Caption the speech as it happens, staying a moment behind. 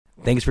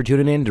Thanks for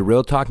tuning in to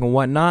Real Talk and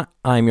Whatnot.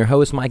 I'm your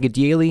host, Micah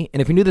Daly,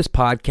 and if you're new to this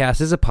podcast,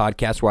 this is a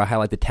podcast where I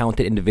highlight the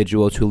talented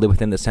individuals who live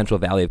within the Central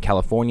Valley of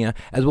California,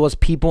 as well as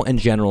people in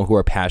general who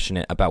are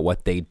passionate about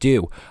what they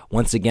do.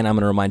 Once again, I'm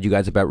going to remind you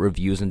guys about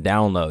reviews and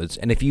downloads,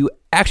 and if you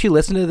actually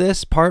listen to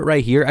this part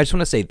right here, I just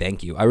want to say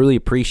thank you. I really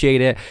appreciate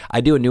it.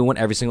 I do a new one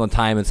every single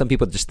time, and some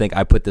people just think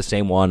I put the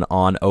same one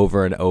on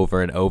over and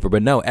over and over,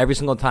 but no, every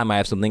single time I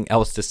have something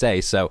else to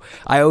say, so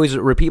I always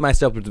repeat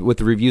myself with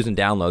the reviews and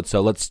downloads, so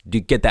let's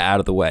get that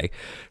out of the way.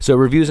 So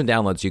reviews and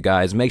downloads, you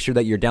guys. Make sure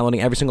that you're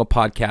downloading every single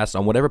podcast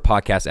on whatever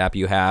podcast app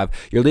you have.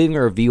 You're leaving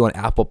a review on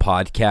Apple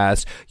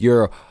Podcasts.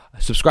 You're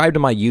subscribed to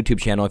my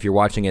YouTube channel if you're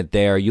watching it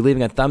there. You're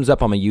leaving a thumbs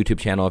up on my YouTube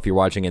channel if you're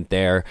watching it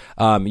there.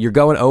 You're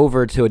going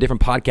over to a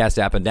different podcast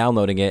app and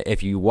downloading it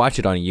if you watch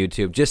it on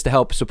YouTube just to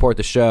help support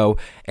the show.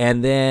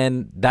 And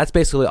then that's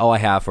basically all I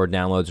have for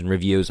downloads and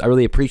reviews. I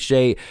really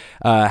appreciate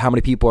how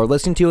many people are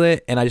listening to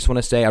it, and I just want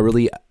to say I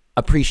really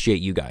appreciate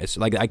you guys.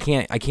 Like I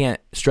can't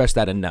stress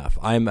that enough.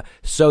 I'm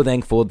so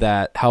thankful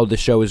that how the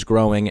show is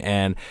growing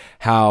and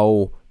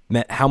how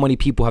many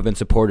people have been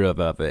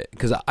supportive of it.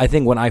 Because I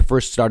think when I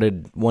first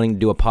started wanting to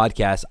do a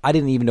podcast, I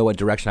didn't even know what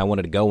direction I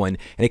wanted to go in,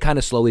 and it kind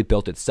of slowly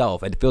built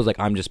itself. It feels like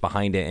I'm just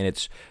behind it and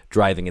it's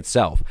driving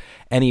itself.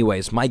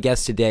 Anyways, my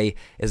guest today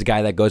is a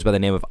guy that goes by the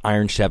name of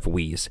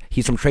IRONCHEFWEEZ.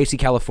 He's from Tracy,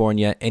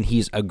 California, and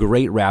he's a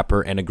great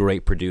rapper and a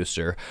great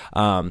producer.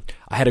 I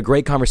had a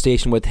great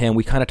conversation with him.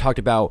 We kind of talked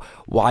about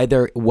why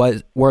there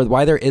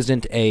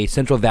isn't a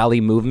Central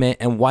Valley movement,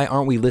 and why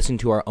aren't we listening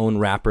to our own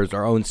rappers,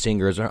 our own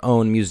singers, our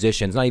own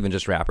musicians, not even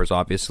just rappers,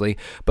 obviously,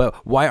 but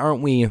why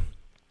aren't we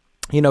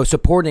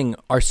supporting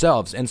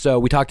ourselves? And so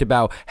we talked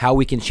about how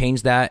we can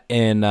change that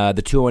in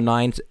the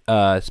 209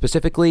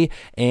 specifically,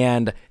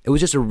 and it was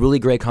just a really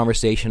great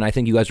conversation. I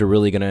think you guys are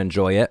really going to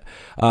enjoy it.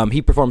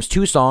 He performs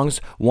two songs.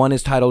 One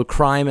is titled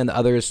Crime and the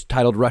other is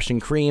titled Russian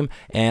Cream,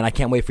 and I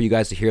can't wait for you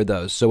guys to hear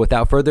those. So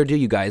without further ado,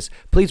 you guys,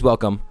 please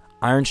welcome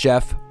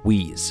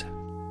IRONCHEFWEEZ.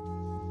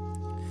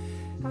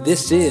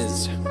 This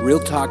is Real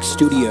Talk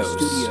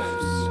Studios.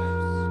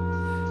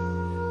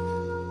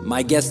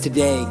 My guest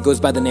today goes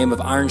by the name of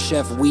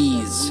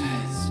IRONCHEFWEEZ.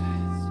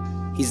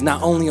 He's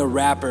not only a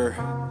rapper,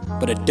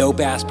 but a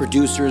dope-ass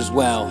producer as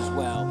well.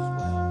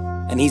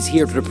 And he's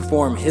here to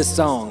perform his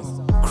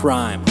song,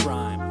 Crime.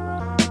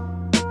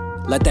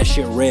 Let that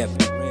shit rip.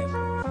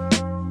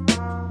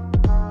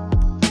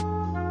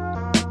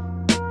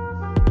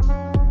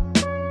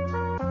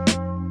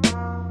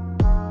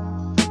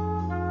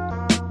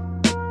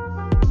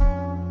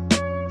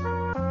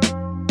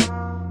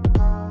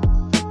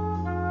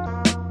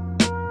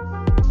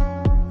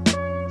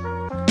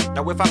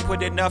 Now if I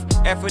put enough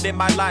effort in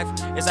my life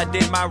as I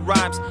did my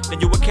rhymes,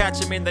 then you would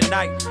catch him in the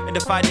night in the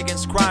fight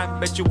against crime.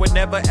 Bet you would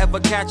never ever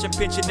catch him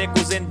pinching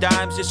nickels and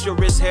dimes. You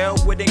sure as hell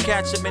wouldn't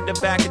catch him in the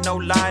back of no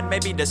line.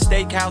 Maybe the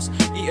steakhouse,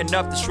 eating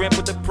up the shrimp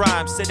with the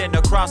prime, sitting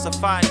across a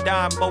fine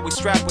dime, always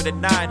strapped with a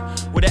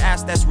 9, with an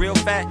ass that's real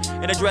fat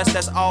and a dress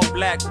that's all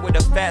black, with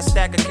a fat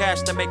stack of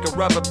cash to make a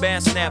rubber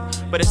band snap.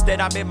 But instead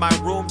I'm in my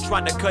room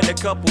trying to cut a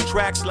couple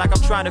tracks, like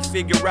I'm trying to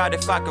figure out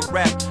if I can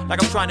rap,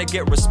 like I'm trying to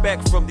get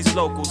respect from these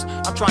locals.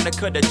 I'm trying to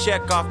cut a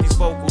check off these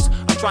vocals.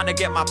 I'm trying to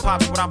get my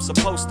pops what I'm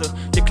supposed to,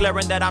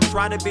 declaring that I'm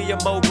trying to be a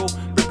mogul,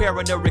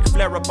 preparing to Ric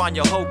Flair up on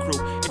your whole crew,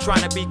 and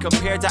trying to be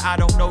compared to I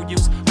don't know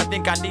yous. I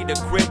think I need a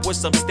crib with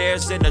some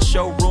stairs in the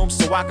showroom,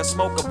 so I can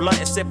smoke a blunt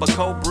and sip a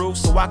cold brew,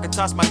 so I can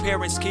toss my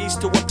parents' keys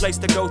to a place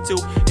to go to,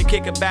 and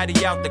kick a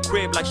baddie out the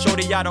crib like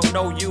shorty I don't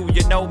know you.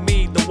 You know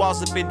me, the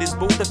walls up in this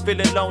booth are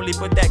feeling lonely,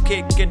 but that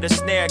kick in the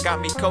snare got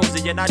me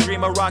cozy, and I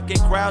dream of rocking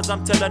crowds.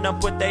 I'm telling them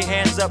put their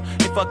hands up.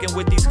 They fucking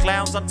with these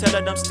clowns, I'm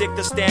telling them stick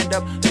to stand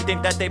up. They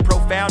think that they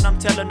profound, I'm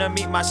telling them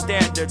meet my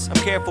standards. I'm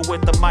careful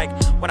with the mic,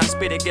 when I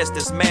spit it gets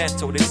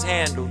dismantled, it's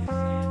handled.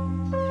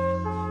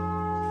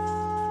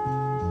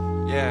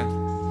 Yeah,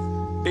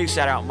 big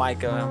shout out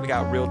Micah, man. We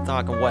got Real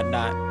Talk and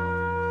Whatnot.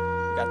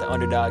 We got the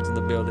underdogs in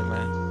the building,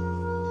 man.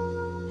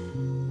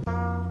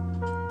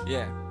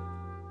 Yeah.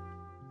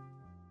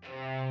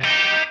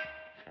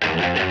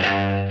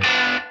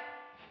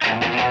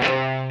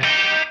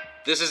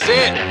 This is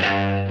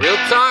it. Real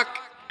Talk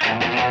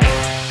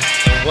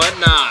and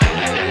Whatnot.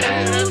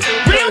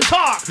 Real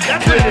talk.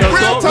 That's it.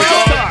 Real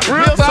talk.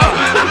 Real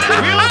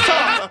talk. Real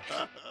talk.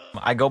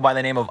 I go by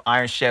the name of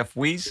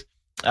IRONCHEFWEEZ.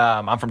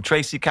 I'm from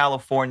Tracy,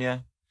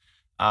 California.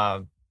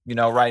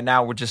 Right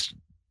now we're just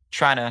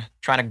trying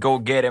to go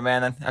get it,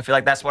 man. I feel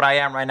like that's what I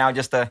am right now,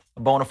 just a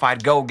bona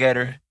fide go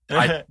getter.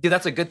 Dude,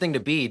 that's a good thing to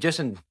be.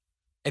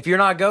 If you're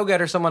not a go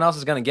getter, someone else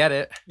is gonna get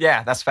it.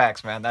 Yeah, that's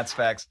facts, man. That's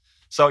facts.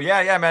 So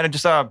yeah, man.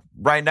 Just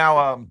right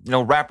now,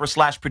 rapper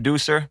 /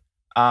 producer.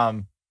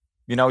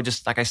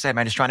 Just like I said,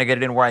 man, just trying to get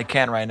it in where I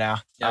can right now.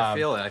 Yeah, I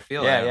feel it.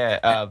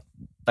 Yeah.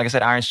 Like I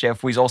said,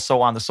 IRONCHEFWEEZ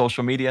also on the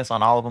social medias,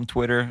 on all of them,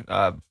 Twitter,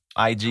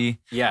 IG.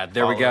 Yeah,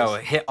 there we go.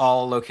 Hit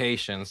all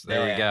locations.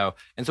 There we Yeah. go.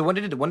 And so when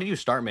did you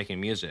start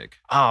making music?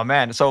 Oh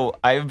man, so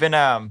I've been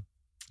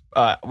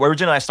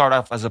originally I started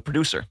off as a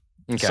producer.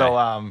 Okay. So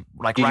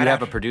like Did right you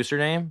have after, a producer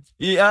name?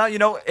 Yeah,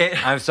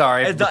 I'm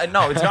sorry. It's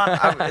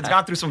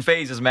gone through some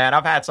phases, man.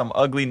 I've had some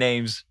ugly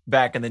names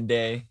back in the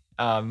day.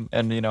 And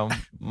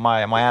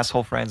my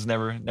asshole friends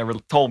never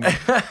told me.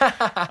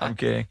 I'm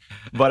kidding.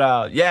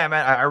 But yeah,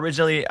 man,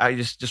 I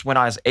just went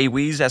on as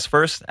IRONCHEWEEZ at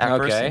first,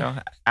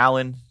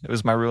 Alan, it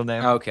was my real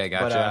name. Okay,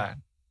 gotcha. But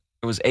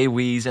it was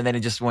IRONCHEWEEZ, and then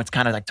it just went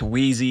kind of like to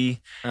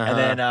Wheezy. And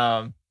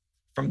then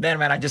from then,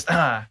 man, I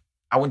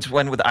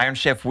went with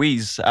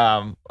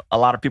IRONCHEFWEEZ. A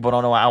lot of people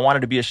don't know I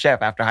wanted to be a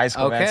chef after high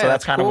school, man. So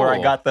that's kind of where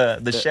I got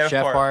the chef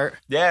part.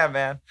 Yeah,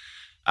 man.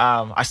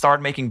 I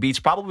started making beats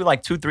probably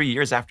like 2-3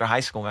 years after high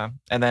school, man.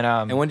 And then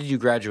and when did you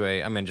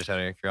graduate? I mean, just out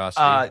of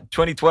curiosity.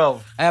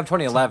 2012. I have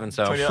 2011,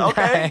 so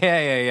okay.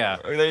 yeah.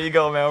 There you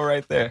go, man. We're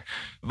right there.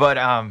 But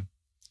I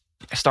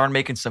started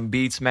making some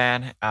beats,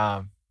 man.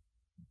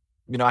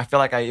 I feel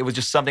like it was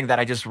just something that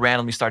I just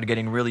randomly started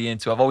getting really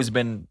into. I've always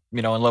been,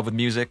 in love with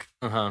music,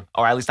 or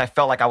at least I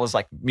felt like I was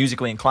like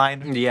musically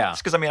inclined. Yeah.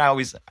 Just because I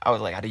was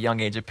like at a young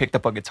age, I picked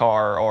up a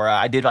guitar, or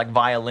I did like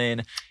violin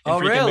in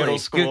freaking middle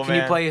school. Can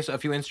you play a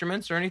few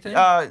instruments or anything?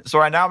 So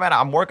right now, man,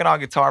 I'm working on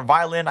guitar,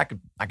 violin. I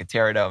could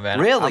tear it up, man.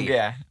 Really?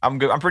 Yeah, I'm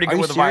good. I'm pretty good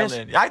with the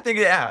violin. Yeah, I think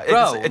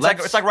Bro,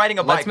 it's like riding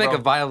a bike. Let's make a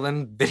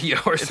violin video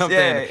or something.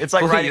 It's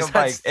like riding a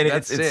bike, and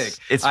that's sick.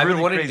 It's I've really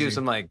been wanting crazy. to do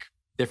some like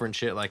different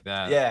shit like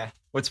that. Yeah.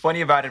 What's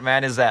funny about it,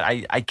 man, is that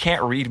I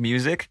can't read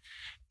music.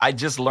 I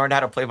just learned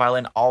how to play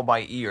violin all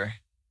by ear.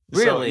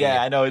 Really? So,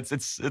 yeah, I know. It's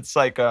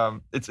like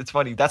it's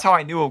funny. That's how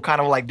I knew kind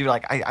of like, dude,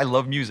 like I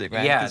love music,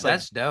 man. Yeah,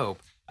 that's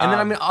dope. And then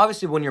I mean,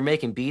 obviously, when you're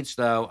making beats,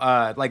 though,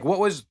 like what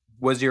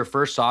was your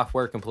first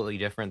software completely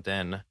different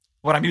than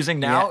what I'm using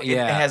now?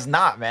 Yeah. It has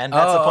not, man.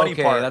 That's the funny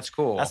part. That's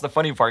cool. That's the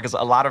funny part, because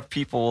a lot of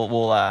people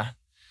will.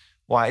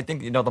 Well, I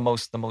think the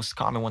most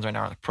common ones right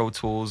now are like Pro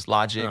Tools,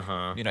 Logic,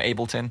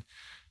 Ableton.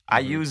 I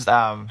used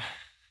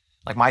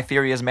like my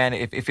theory is, man,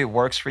 if it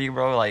works for you,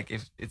 bro, like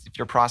if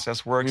your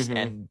process works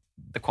and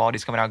the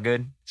quality's coming out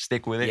good,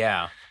 stick with it.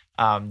 Yeah.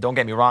 Don't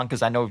get me wrong,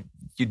 because I know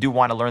you do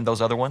want to learn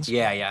those other ones.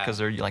 Yeah. Because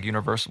they're like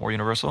more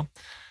universal.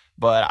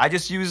 But I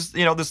just use,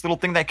 this little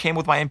thing that came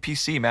with my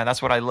MPC, man.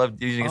 That's what I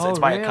love using. It's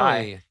by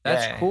Akai.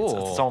 That's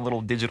cool. It's its own little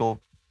digital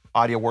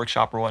audio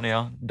workshop or what,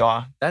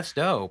 DAW. That's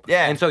dope.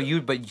 Yeah. And so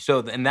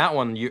in that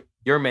one,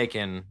 you're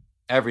making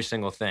every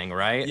single thing,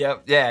 right?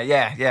 Yep.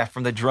 Yeah.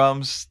 From the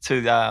drums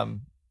to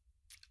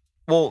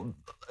well,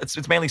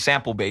 it's mainly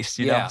sample based,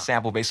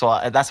 sample based.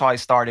 So that's how I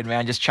started,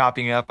 man. Just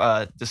chopping up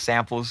the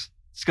samples.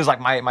 It's because like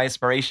my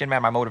inspiration,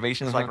 man, my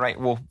motivation is like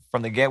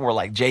from the get, we're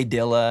like Jay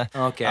Dilla.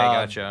 Okay,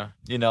 I gotcha.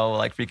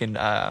 Like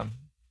freaking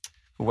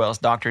who else?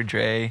 Dr.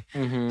 Dre,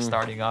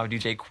 starting off,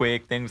 DJ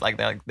Quick, things like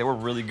that. Like, they were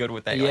really good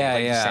with that.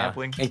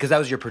 Sampling. And because that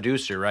was your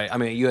producer, right? I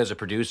mean, you as a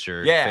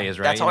producer phase,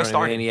 right? That's how I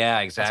started. Yeah,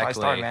 exactly. That's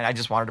how I started, man. I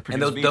just wanted to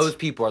produce beats. And those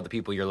people are the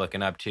people you're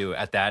looking up to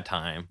at that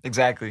time.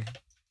 Exactly,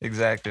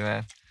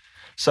 man.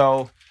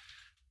 So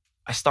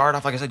I started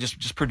off, like I said,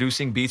 just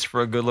producing beats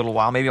for a good little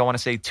while. Maybe I want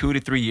to say 2 to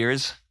 3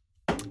 years.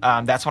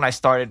 That's when I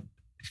started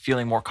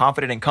feeling more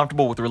confident and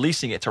comfortable with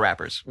releasing it to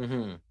rappers.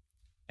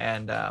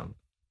 And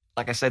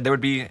like I said, there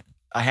would be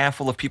a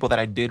handful of people that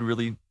I did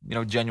really,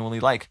 genuinely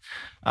like.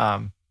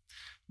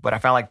 But I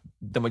found like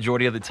the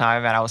majority of the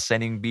time, man, I was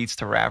sending beats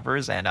to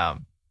rappers, and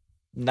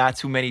not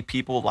too many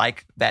people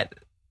like that.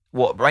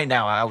 Well, right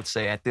now, I would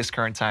say at this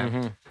current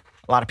time,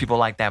 a lot of people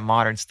like that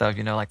modern stuff,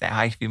 like that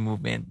hyphy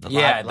movement,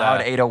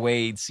 loud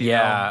 808s. You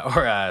know?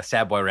 Or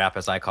sad boy rap,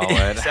 as I call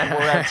it. Sad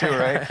boy rap too,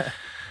 right?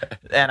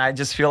 And I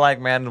just feel like,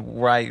 man,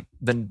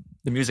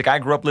 the music I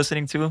grew up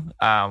listening to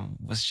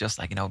was just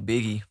like,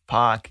 Biggie,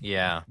 Pac,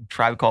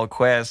 Tribe Called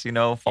Quest,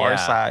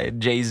 Pharcyde,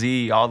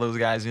 Jay-Z, all those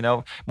guys,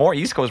 more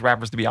East Coast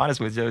rappers, to be honest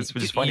with you, which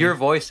is funny. Your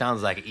voice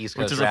sounds like an East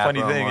Coast rapper, which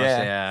is a funny thing, almost,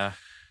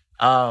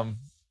 yeah.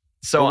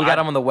 So we got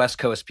them on the West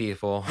Coast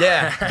people.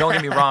 Yeah, don't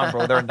get me wrong,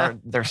 bro.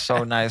 They're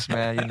so nice,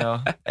 man.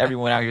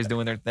 Everyone out here is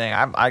doing their thing.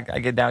 I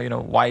get down,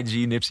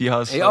 YG, Nipsey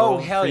Hussle. Oh,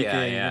 hell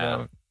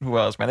yeah. Who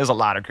else, man? There's a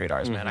lot of great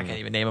artists, man. I can't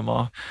even name them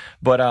all.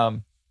 But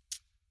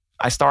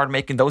I started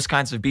making those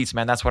kinds of beats,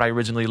 man. That's what I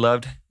originally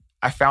loved.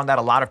 I found that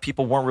a lot of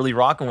people weren't really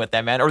rocking with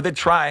that, man, or they'd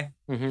try.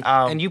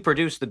 And you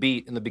produced the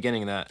beat in the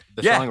beginning of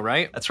the song,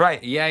 right? That's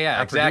right.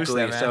 Yeah,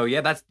 exactly. That, so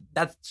yeah,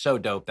 that's so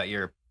dope that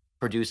you're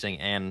producing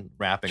and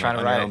rapping on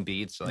your own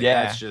beats. Like,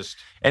 that's just.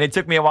 And it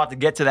took me a while to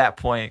get to that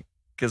point,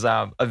 because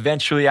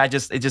eventually it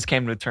just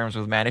came to terms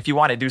with, man, if you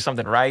want to do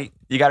something right,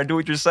 you got to do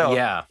it yourself.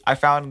 Yeah. I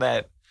found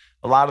that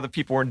a lot of the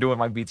people weren't doing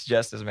my beats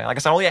justice, man. Like I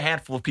said, only a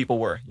handful of people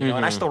were,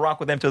 and I still rock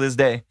with them to this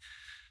day.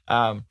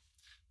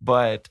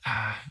 But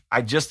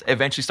I just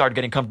eventually started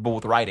getting comfortable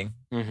with writing,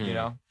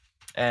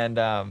 and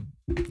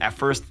at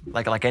first,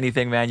 like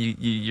anything, man,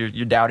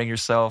 you're doubting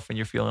yourself and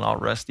you're feeling all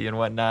rusty and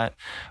whatnot.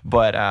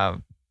 But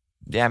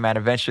yeah, man,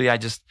 eventually I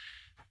just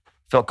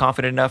felt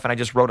confident enough, and I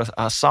just wrote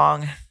a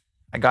song.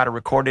 I got it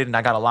recorded, and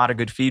I got a lot of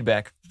good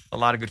feedback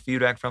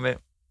from it.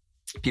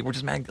 People were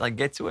just, man, like,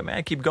 get to it,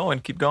 man, keep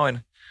going.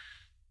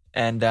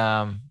 And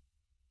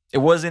it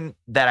wasn't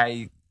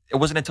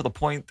until the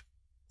point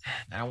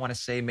that I want to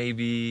say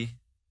maybe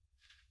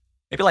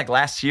maybe like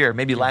last year,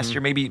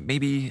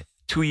 maybe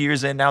 2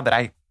 years in now that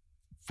I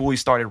fully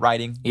started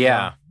writing.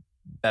 Yeah.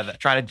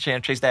 Trying to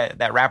chase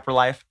that rapper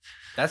life.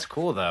 That's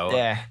cool though.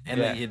 Yeah.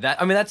 And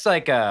that's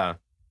like, I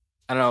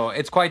don't know.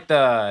 It's quite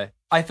I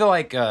feel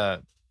like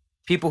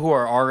people who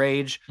are our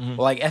age,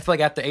 like I feel like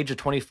at the age of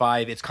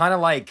 25, it's kind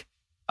of like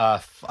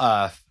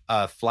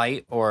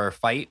flight or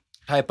fight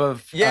type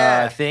of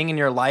thing in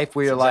your life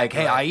where you're like,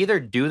 hey, I either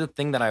do the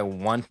thing that I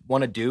want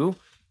to do,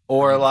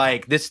 or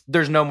like this,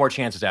 there's no more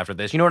chances after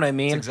this. You know what I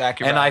mean? That's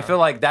exactly and right. I feel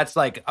like that's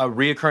like a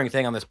reoccurring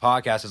thing on this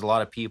podcast is a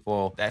lot of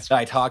people that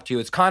I talk to.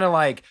 It's kind of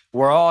like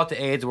we're all at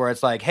the age where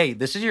it's like, hey,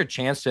 this is your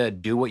chance to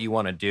do what you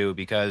want to do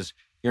because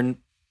you're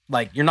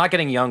not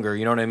getting younger.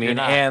 You know what I mean?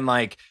 And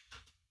like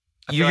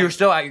you're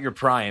still at your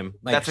prime.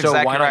 Like, that's so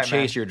exactly why not right,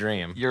 chase man. your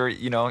dream?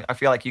 I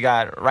feel like you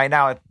got right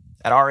now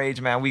at our age,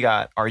 man, we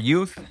got our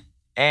youth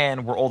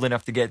and we're old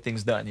enough to get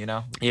things done, We're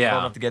old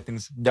enough to get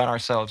things done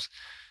ourselves.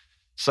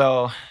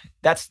 So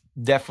that's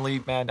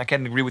definitely, man, I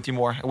can't agree with you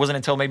more. It wasn't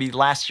until maybe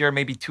last year,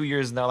 maybe 2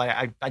 years now,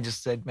 like I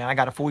just said, man, I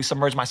got to fully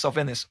submerge myself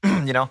in this,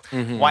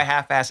 Why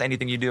half-ass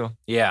anything you do?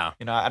 Yeah.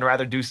 I'd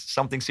rather do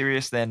something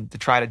serious than to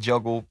try to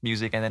juggle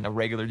music and then a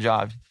regular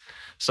job.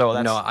 So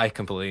that's... No, I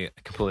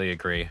completely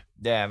agree.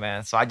 Yeah,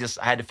 man. So I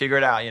had to figure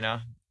it out,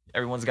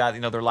 Everyone's got,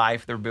 their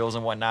life, their bills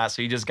and whatnot.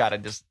 So you just got to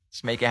just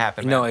make it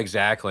happen, man. No,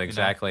 exactly.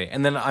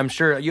 And then I'm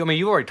sure,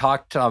 you've already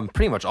talked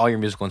pretty much all your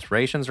musical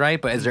inspirations, right?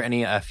 But is there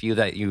a few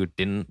that you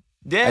didn't,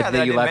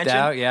 that you left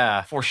out?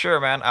 Yeah. For sure,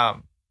 man.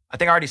 I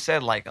think I already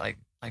said like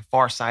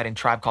Far Side and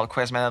Tribe Called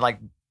Quest, man. Like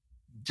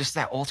just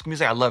that old school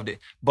music, I loved it.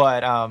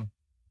 But I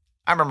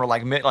remember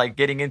like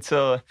getting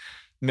into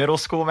middle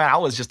school, man, I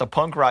was just a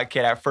punk rock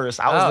kid at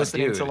first. I was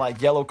listening to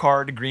like Yellow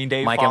Card, Green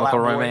Day, My Chemical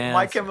Romance.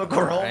 My Chemical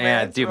Romance.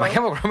 Yeah, dude, bro. My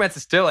Chemical Romance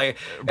is still like,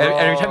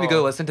 every time you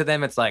go listen to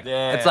them, it's like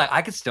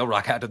I could still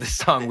rock out to this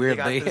song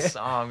weirdly. They got this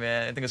song,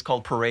 man. I think it's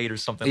called Parade or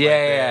something like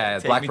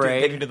that. Black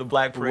Parade. Take me to the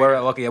Black Parade.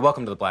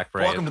 Welcome to the Black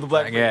Parade. Welcome to the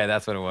Black Parade. Yeah,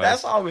 that's what it was. That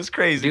song was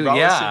crazy, dude, bro.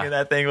 I was singing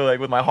that thing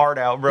with my heart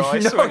out, bro. I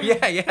swear.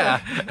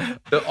 Yeah.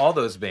 All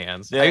those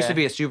bands. Yeah. I used to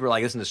be a super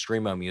listen to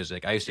screamo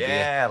music. I used to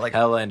be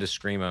hella into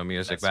screamo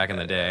music back in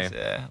the day.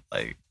 Yeah,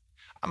 like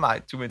I'm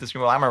not too into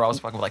screamo. I remember I was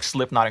fucking with like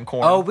Slipknot and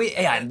Korn. Oh,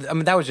 I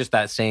mean that was just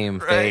that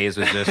same phase.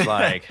 Was just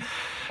like,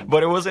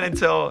 but it wasn't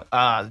until,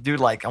 dude,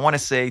 like I want to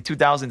say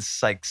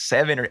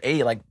 2007 or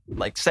 8, like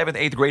 7th,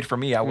 8th grade for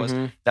me, I was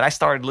that I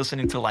started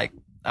listening to like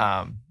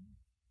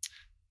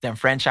them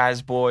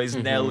Franchise Boys,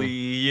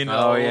 Nelly,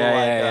 Oh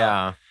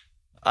yeah.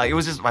 It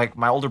was just like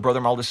my older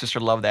brother, my older sister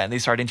loved that, and they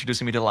started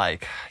introducing me to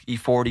like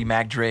E40,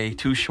 Mac Dre,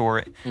 Too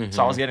Short.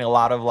 So I was getting a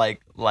lot of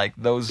like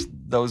those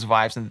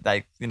vibes and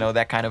like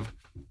that kind of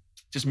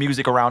just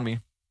music around me.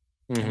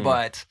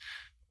 But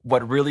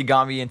what really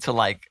got me into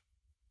like,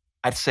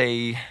 I'd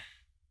say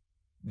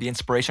the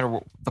inspiration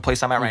or the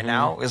place I'm at right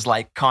now is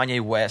like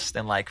Kanye West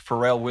and like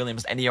Pharrell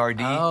Williams,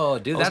 NERD. Oh,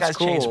 dude, those that's guys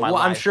cool. changed my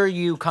life. I'm sure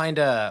you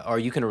or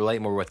you can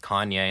relate more with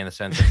Kanye in the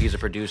sense that he's a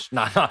producer,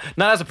 not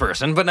as a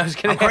person, but no, I was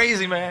kidding. I'm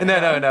crazy, man.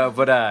 No,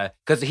 but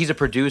because he's a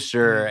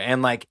producer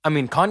and like, I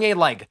mean, Kanye,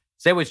 like,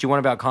 say what you want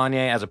about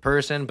Kanye as a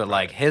person, but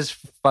like his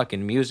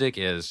fucking music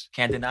is...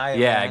 Can't deny it,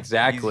 yeah, man.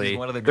 exactly. He's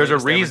one of the There's a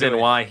greatest to ever do reason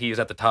it. why he's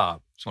at the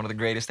top. He's one of the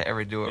greatest to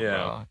ever do it,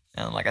 bro.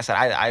 And like I said,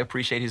 I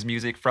appreciate his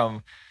music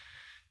from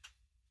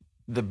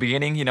the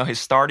beginning, his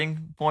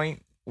starting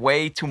point,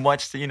 way too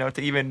much to,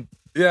 to even...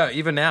 Yeah,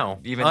 even now.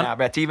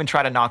 But to even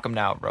try to knock him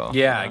out, bro.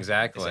 Yeah,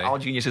 exactly. All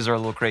geniuses are a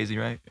little crazy,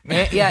 right?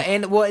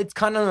 and well, it's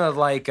kind of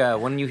like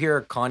when you hear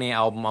a Kanye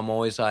album, I'm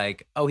always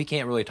like, oh, he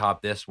can't really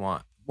top this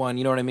one.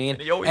 You know what I mean?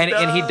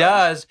 And he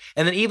does.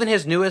 And then even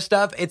his newest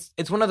stuff,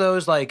 it's one of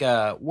those like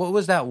what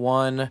was that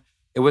one?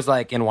 It was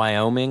like in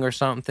Wyoming or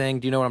something.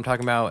 Do you know what I'm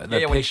talking about?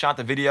 When he shot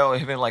the video,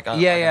 even like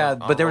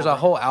but there was a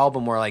whole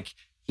album where like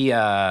he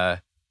it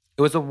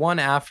was the one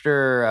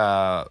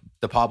after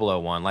the Pablo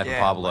one, Life of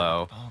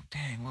Pablo. Oh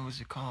dang, what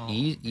was it called?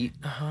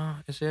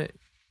 Is it?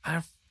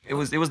 It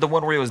was the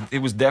one where it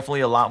was definitely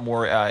a lot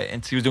more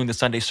and he was doing the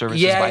Sunday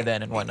services by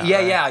then and whatnot.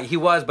 Yeah, he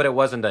was, but it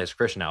wasn't his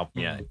Christian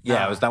album yet.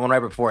 Yeah, it was that one right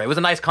before. It was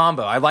a nice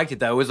combo. I liked it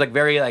though. It was like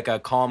very like a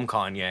calm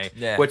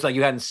Kanye, which like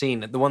you hadn't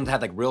seen. The one that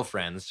had like Real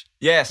Friends.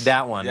 Yes.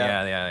 That one.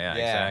 Yeah,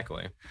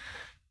 exactly.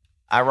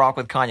 I rock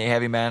with Kanye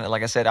heavy, man.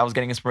 Like I said, I was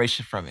getting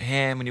inspiration from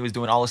him when he was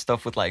doing all this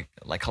stuff with like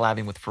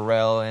collabing with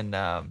Pharrell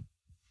and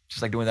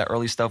just like doing that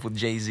early stuff with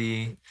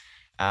Jay-Z.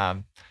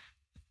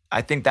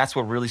 I think that's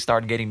what really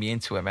started getting me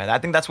into it, man. I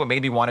think that's what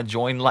made me want to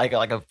join like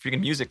a freaking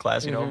music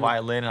class,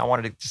 violin. I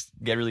wanted to just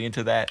get really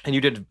into that.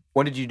 And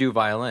when did you do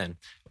violin?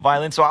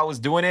 Violin. So I was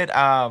doing it.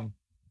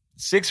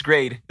 6th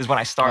grade is when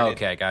I started.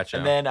 Okay, gotcha.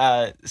 And then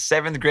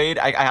 7th grade,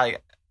 I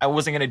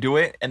wasn't gonna do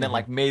it. And then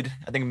like mid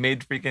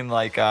freaking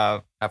like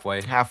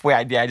halfway,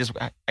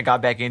 I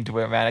got back into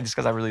it, man. Just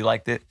because I really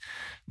liked it.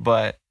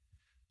 But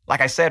like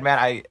I said,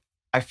 man,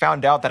 I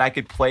found out that I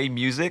could play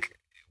music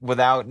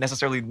without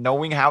necessarily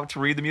knowing how to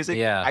read the music.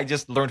 Yeah. I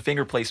just learned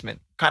finger placement.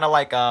 Kind of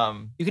like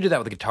you could do that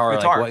with the guitar.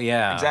 Guitar. Like,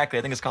 yeah. Exactly.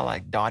 I think it's called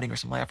like dotting or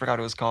something. I forgot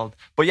what it was called.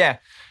 But yeah.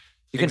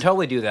 You can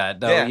totally do that,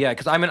 though. Yeah,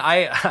 because I mean,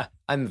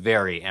 I'm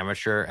very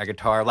amateur at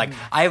guitar. Like,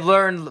 I've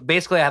learned,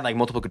 basically, I had, like,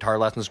 multiple guitar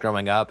lessons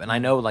growing up, and I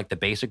know, like, the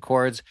basic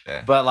chords,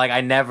 but, like,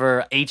 I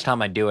never, each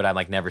time I do it, I,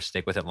 like, never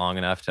stick with it long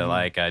enough to,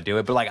 like, do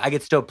it. But, like, I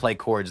could still play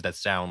chords that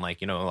sound, like,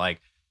 you know, like,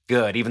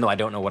 good, even though I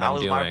don't know what I'm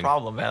doing. That was my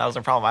problem, man. That was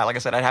the problem. Like I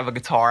said, I'd have a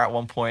guitar at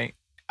one point.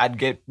 I'd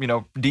get, you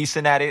know,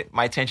 decent at it.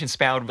 My attention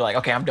span would be like,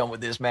 okay, I'm done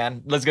with this,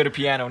 man. Let's go to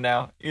piano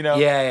now, you know?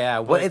 Yeah.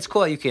 Well, it's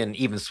cool. You can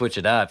even switch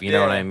it up. You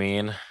know what I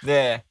mean?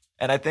 Yeah.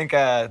 And I think,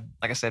 like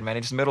I said, man,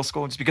 it's middle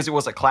school, just because it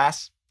was a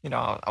class, you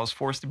know, I was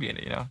forced to be in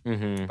it, you know?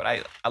 Mm-hmm. But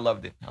I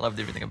loved it. I loved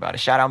everything about it.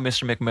 Shout out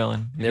Mr.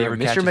 McMillan.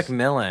 Mr.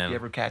 McMillan. If he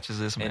ever catches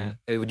this, man.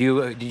 Did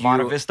you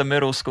Monte Vista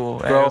Middle School.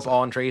 Grow up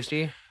all in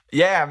Tracy?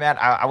 Yeah, man.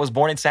 I was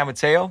born in San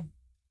Mateo,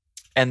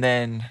 and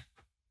then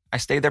I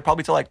stayed there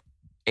probably till like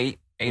 8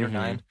 or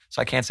 9.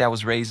 So I can't say I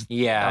was raised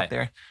out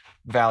there.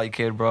 Valley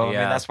kid, bro. Yeah.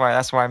 I mean,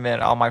 that's where I met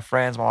all my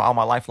friends, all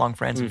my lifelong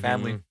friends and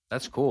family.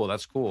 That's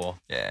cool.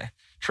 Yeah.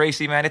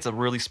 Tracy, man, it's a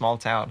really small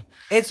town.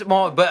 It's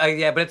small, but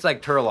but it's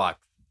like Turlock.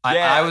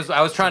 I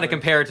was trying to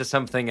compare it to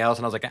something else,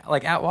 and I was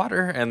like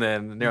Atwater, and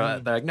then they're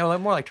like, no,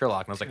 more like Turlock,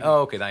 and I was like,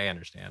 oh, okay, I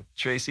understand.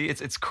 Tracy,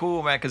 it's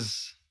cool, man,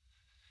 because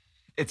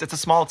it's a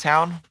small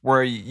town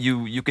where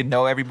you could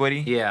know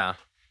everybody. Yeah.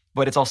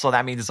 But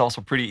that means it's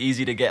also pretty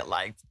easy to get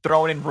like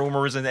thrown in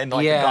rumors and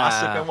like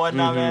gossip and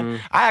whatnot,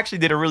 man. I actually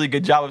did a really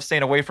good job of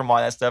staying away from all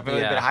that stuff. It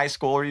was in high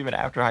school or even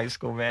after high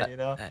school, man, you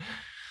know?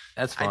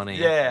 That's funny.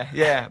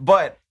 Yeah.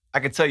 But I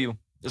could tell you,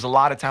 there's a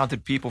lot of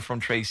talented people from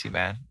Tracy,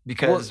 man.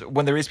 Because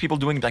when there is people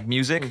doing like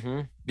music,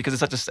 because it's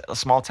such a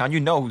small town,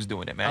 you know who's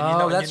doing it,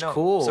 man. That's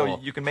cool.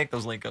 So you can make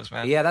those link-ups,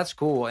 man. Yeah, that's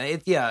cool.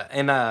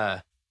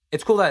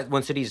 It's cool that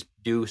when cities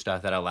do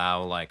stuff that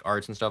allow like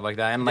arts and stuff like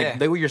that, and like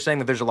what you're saying,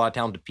 that there's a lot of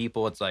talented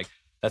people. It's like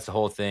that's the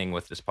whole thing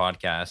with this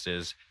podcast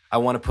is I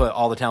want to put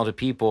all the talented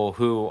people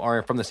who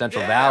are from the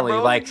Central Valley,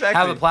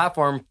 have a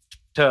platform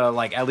to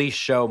like at least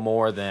show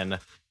more than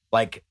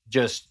like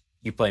just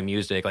you play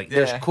music. Like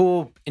there's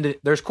cool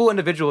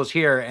individuals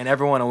here, and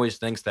everyone always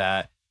thinks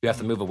that you have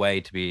to move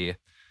away to be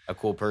a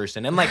cool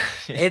person, and like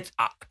it's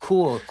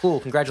cool.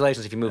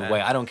 Congratulations if you move away.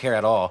 I don't care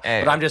at all.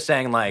 But I'm just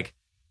saying like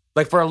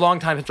for a long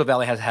time, Central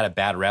Valley has had a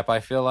bad rep, I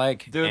feel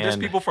like. Dude, there's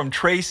people from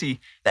Tracy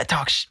that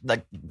talk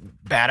like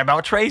bad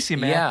about Tracy,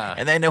 man. Yeah.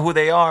 And they know who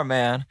they are,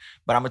 man.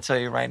 But I'm going to tell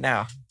you right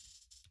now,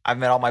 I've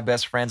met all my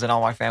best friends and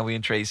all my family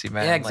in Tracy,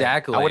 man. Yeah,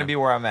 exactly. Like, I wouldn't be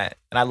where I'm at.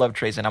 And I love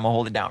Tracy, and I'm going to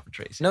hold it down for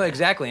Tracy. No,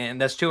 exactly. And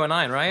that's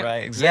 209, right?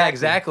 Right, exactly. Yeah,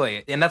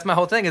 exactly. And that's my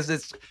whole thing is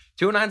it's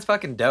 209's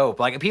fucking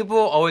dope. Like, people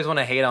always want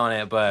to hate on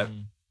it, but...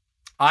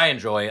 I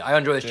enjoy it. I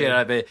enjoy the shit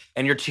out of it.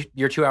 And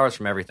you're 2 hours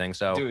from everything,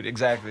 so... Dude,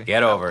 exactly.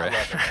 Get over it.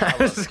 I love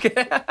it. Just get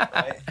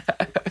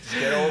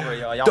over it,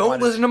 y'all.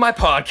 Don't listen to my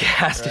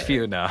podcast if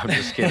you... No, I'm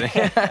just kidding.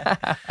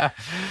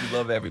 You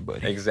love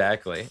everybody.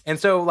 Exactly. And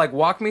so, like,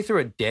 walk me through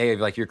a day of,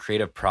 like, your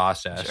creative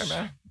process. Sure,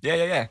 man.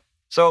 Yeah.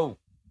 So,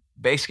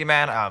 basically,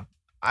 man,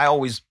 I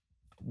always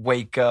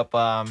wake up...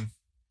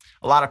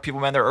 A lot of people,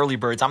 man, they're early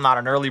birds. I'm not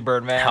an early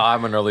bird, man. Oh,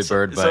 I'm an early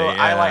bird, but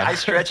I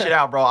stretch it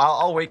out, bro.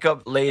 I'll wake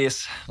up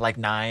latest like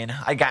 9.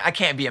 I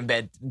can't be in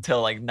bed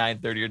until like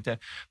 9:30 or 10.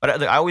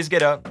 But I always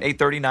get up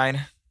 8:30,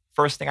 9.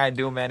 First thing I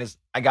do, man, is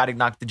I got to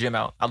knock the gym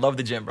out. I love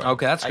the gym, bro.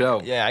 Okay, let's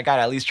go. Yeah, I got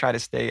to at least try to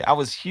stay. I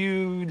was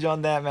huge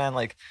on that, man.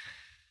 Like,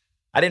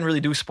 I didn't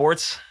really do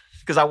sports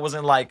because I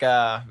wasn't like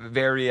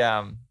very.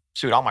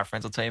 Shoot, all my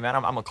friends will tell you, man,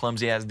 I'm a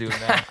clumsy ass dude,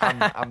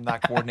 man. I'm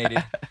not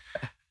coordinated.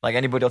 Like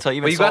anybody will tell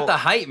you. But you got the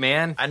height,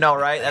 man. I know,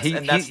 right?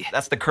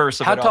 That's the curse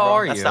of it all. How tall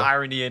are you? That's the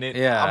irony in it.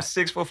 Yeah. I'm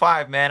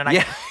 6'5", man.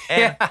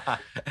 And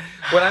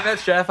When I met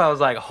Chef, I was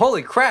like,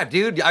 holy crap,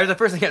 dude. The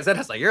first thing I said, I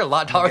was like, you're a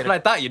lot taller than I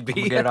thought you'd be.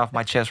 Get it off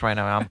my chest right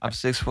now. I'm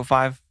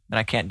 6'5", and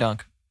I can't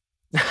dunk.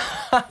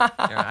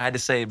 I had to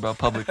say it, bro,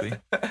 publicly.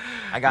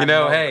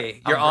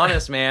 You're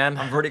honest, man.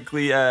 I'm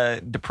vertically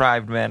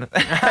deprived, man.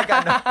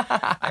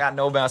 I got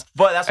no bounce.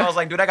 But that's why I was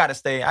like, dude, I got to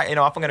stay.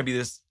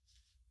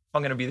 If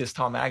I'm going to be this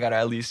tall, man, I got to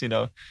at least,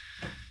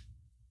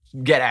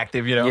 get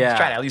active, Yeah.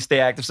 Try to at least stay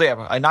active. So,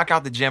 yeah, I knock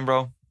out the gym,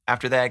 bro.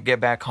 After that,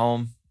 get back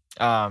home.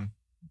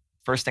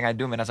 First thing I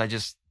do, man, is I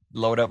just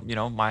load up,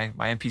 my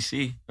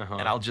MPC.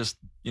 And I'll just,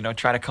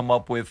 try to come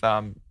up with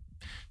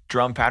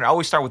drum pattern. I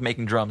always start with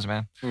making drums,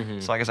 man. Mm-hmm.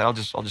 So, like I said, I'll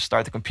just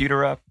start the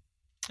computer up.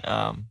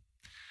 I'll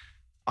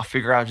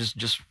figure out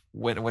just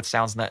what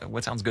sounds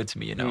good to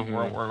me,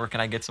 Mm-hmm. where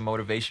can I get some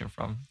motivation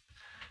from?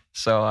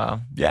 So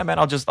yeah, man,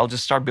 I'll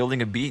just start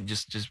building a beat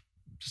just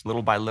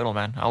little by little,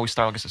 man. I always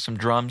start like I said, some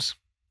drums.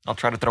 I'll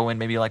try to throw in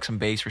maybe like some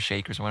bass or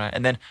shakers or whatnot,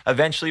 and then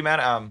eventually,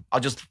 man, I'll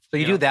just. So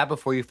you do that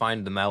before you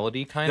find the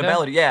melody, kind of. The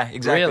melody, yeah,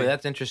 exactly. Really,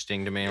 that's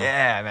interesting to me.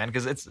 Yeah, man,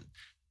 because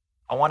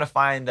I want to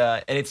find,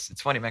 and it's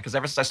funny, man, because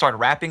ever since I started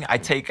rapping, I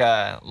take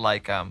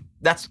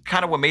that's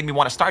kind of what made me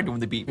want to start doing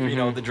the beat,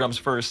 the drums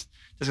first.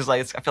 Just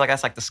because I feel like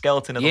that's like the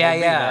skeleton of the whole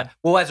beat, man.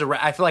 Well,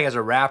 I feel like as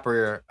a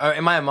rapper, or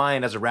in my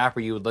mind, as a rapper,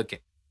 you would look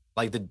at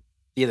like the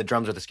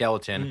drums are the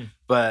skeleton,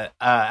 but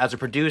as a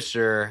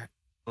producer,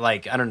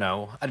 like I don't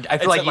know, I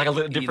feel like a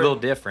little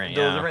different.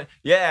 Yeah,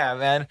 Yeah,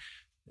 man.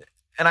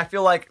 And I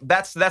feel like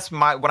that's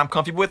what I'm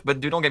comfortable with.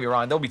 But dude, don't get me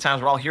wrong. There'll be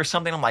times where I'll hear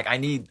something. I'm like, I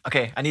need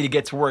to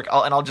get to work.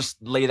 I'll just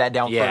lay that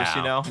down first,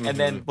 you know? And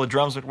then the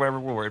drums, whatever,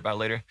 we'll worry about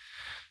later.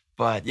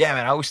 But yeah,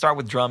 man, I always start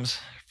with drums.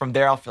 From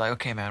there, I'll feel like,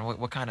 okay, man,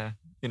 what kind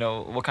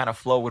of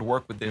flow would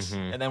work with this?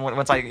 And then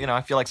once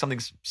I feel like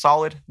something's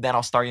solid, then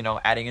I'll start,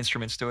 adding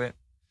instruments to it.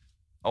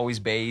 Always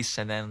bass,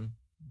 and then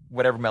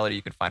whatever melody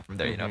you can find from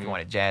there. If you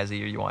want it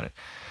jazzy or you want it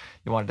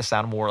to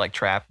sound more like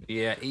trap.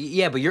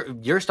 Yeah. But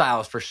your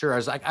style is for sure. I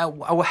was like,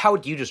 how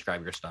would you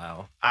describe your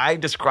style? I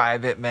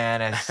describe it,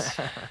 man, as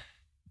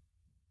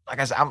like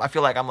I said, I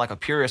feel like I'm like a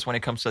purist when it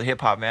comes to hip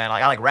hop, man.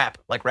 Like I like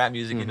rap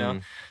music, you know.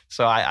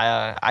 So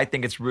I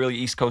think it's really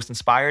East Coast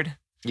inspired.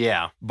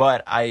 Yeah.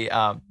 But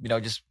I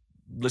just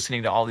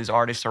listening to all these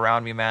artists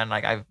around me, man.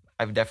 Like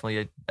I've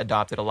definitely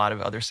adopted a lot of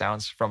other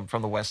sounds from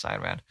the West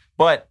Side, man.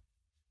 But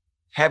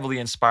heavily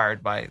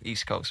inspired by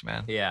East Coast,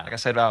 man. Yeah. Like I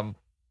said,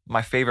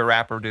 my favorite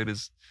rapper, dude,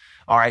 is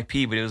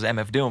R.I.P., but it was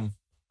MF Doom.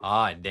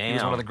 Ah, damn. He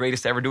was one of the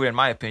greatest to ever do it, in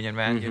my opinion,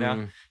 man, you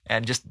know?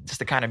 And just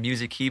the kind of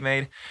music he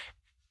made.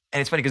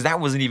 And it's funny because that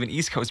wasn't even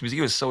East Coast music.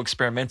 He was so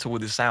experimental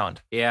with his sound.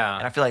 Yeah.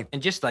 And I feel like...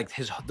 And just like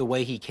the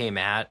way he came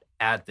at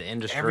the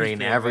industry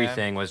and everything,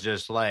 everything was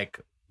just like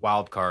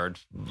wild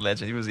card.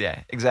 Legend. He was,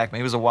 exactly.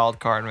 He was a wild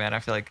card, man. I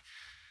feel like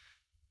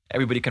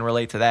everybody can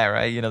relate to that,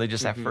 right? They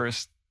just at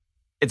first...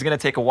 It's going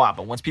to take a while,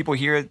 but once people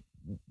hear it,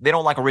 they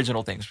don't like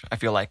original things, I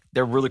feel like.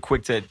 They're really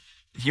quick to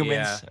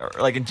humans, or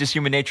like in just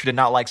human nature to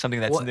not like something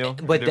that's new.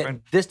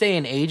 But this day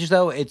and age,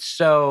 though, it's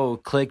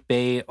so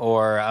clickbait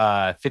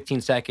or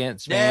 15 second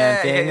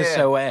span things. Yeah.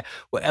 So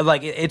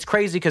like it's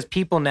crazy because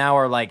people now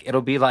are like,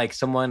 it'll be like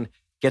someone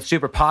gets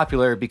super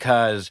popular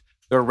because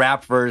their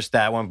rap verse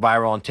that went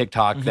viral on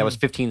TikTok that was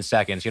 15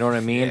 seconds. You know what I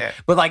mean? Yeah.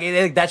 But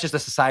like that's just the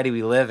society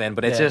we live in.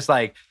 But it's just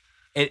like,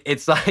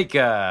 it's like...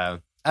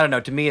 I don't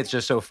know. To me, it's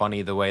just so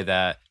funny the way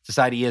that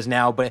society is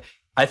now. But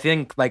I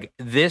think like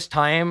this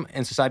time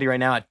in society right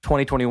now at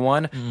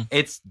 2021,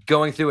 it's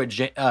going through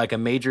a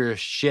major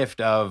shift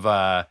of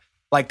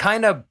like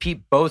kind of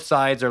both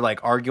sides are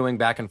like arguing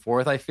back and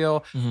forth, I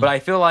feel. But I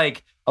feel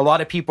like a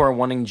lot of people are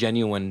wanting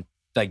genuine.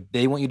 Like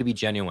they want you to be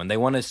genuine. They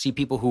want to see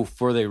people who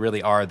for they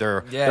really are.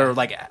 They're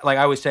like I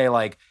always say,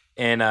 like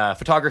in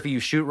photography,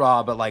 you shoot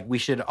raw, but like we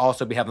should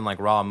also be having like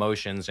raw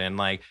emotions, and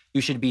like you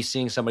should be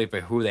seeing somebody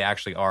for who they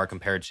actually are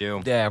compared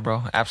to. Yeah,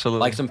 bro, absolutely.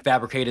 Like some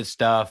fabricated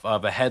stuff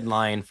of a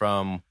headline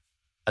from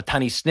a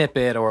tiny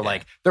snippet, or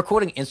like they're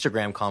quoting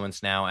Instagram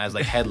comments now as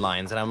like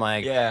headlines, and I'm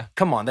like,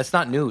 come on, that's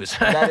not news.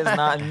 That is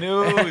not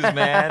news,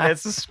 man.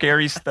 That's some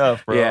scary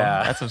stuff, bro.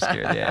 Yeah, that's some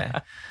scary.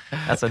 Yeah,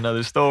 that's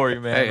another story,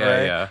 man.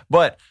 Yeah.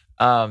 But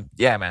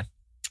man.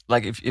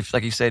 Like if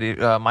like you said,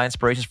 my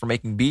inspirations for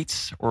making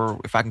beats,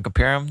 or if I can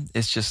compare them,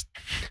 it's just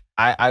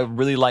I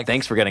really like.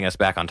 Thanks for getting us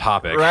back on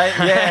topic, right?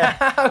 Yeah,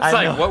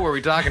 I was what were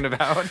we talking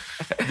about,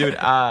 dude?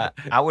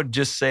 I would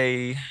just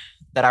say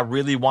that I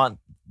really want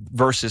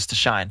verses to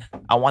shine.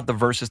 I want the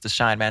verses to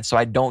shine, man. So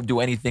I don't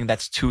do anything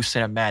that's too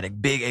cinematic.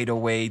 Big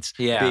 808s,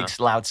 big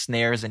loud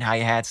snares and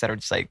hi-hats that are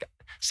just like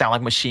sound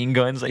like machine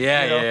guns. Like,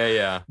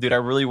 yeah. Dude, I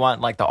really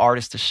want like the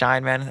artist to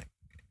shine, man.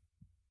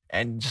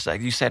 And just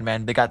like you said,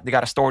 man, they got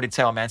a story to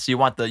tell, man. So you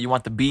want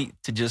the beat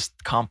to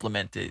just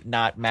complement it,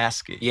 not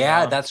mask it.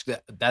 Yeah,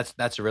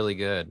 that's really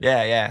good.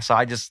 Yeah. So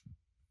I just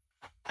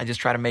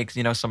try to make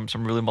some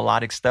really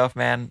melodic stuff,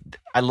 man.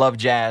 I love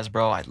jazz,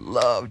 bro. I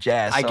love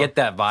jazz. I get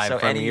that vibe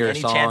from your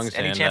songs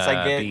any chance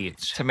I get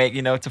beats. To make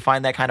to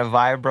find that kind of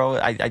vibe, bro.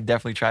 I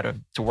definitely try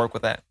to work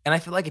with that. And I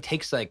feel like it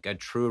takes like a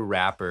true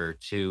rapper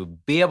to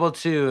be able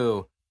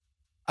to.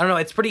 I don't know.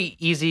 It's pretty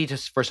easy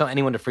for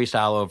anyone to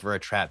freestyle over a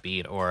trap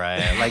beat or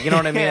like, you know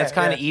what I mean? It's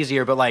kind of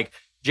easier, but like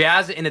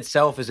jazz in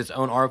itself is its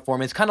own art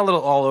form. It's kind of a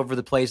little all over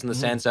the place in the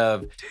sense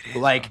of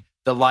like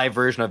the live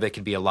version of it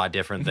could be a lot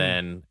different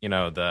than,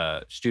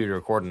 the studio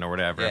recording or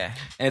whatever. Yeah.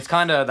 And it's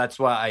that's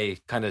why I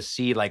kind of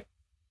see like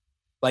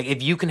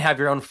if you can have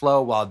your own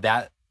flow while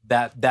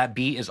that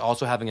beat is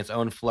also having its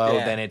own flow,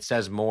 then it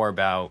says more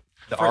about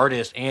the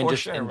artist and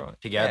just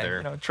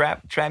together. Yeah,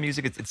 trap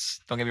music. It's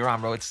don't get me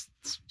wrong, bro. It's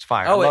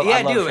fire. Oh,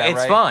 I love dude, trap, it's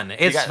right? fun.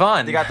 It's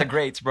fun. They got the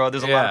greats, bro.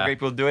 There's a lot of great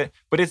people who do it,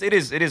 but it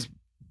is,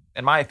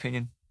 in my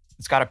opinion,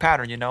 it's got a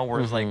pattern,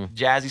 whereas like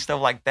jazzy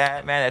stuff like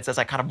that, man, that's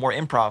like kind of more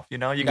improv, you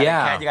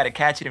gotta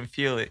catch it and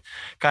feel it.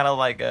 Kind of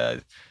like I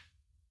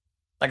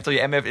told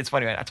you, MF. It's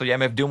funny, man. I told you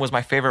MF Doom was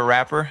my favorite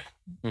rapper.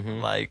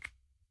 Like,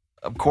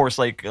 of course,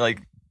 like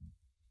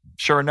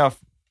sure enough,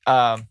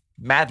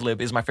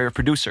 Madlib is my favorite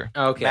producer.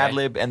 Okay.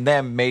 Madlib and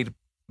them made,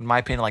 in my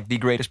opinion, like the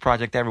greatest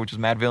project ever, which was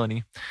Mad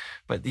Villainy.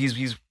 But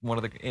he's one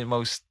of the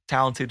most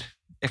talented,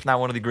 if not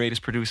one of the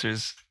greatest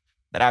producers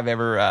that I've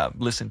ever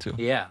listened to.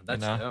 Yeah,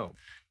 that's dope.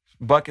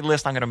 Bucket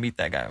list, I'm gonna meet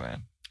that guy,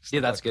 man.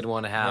 Yeah, that's a good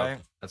one to have. Right?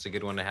 That's a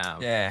good one to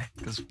have. Yeah,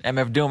 because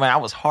MF Doom, man, I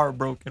was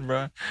heartbroken,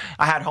 bro.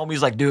 I had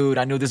homies like, dude,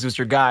 I knew this was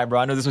your guy, bro.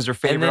 I knew this was your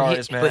favorite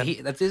artist, man.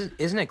 But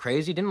isn't it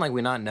crazy? Didn't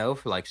we not know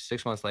for like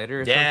 6 months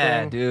later or something?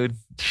 Something? Dude.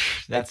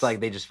 That's like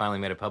they just finally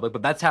made it public.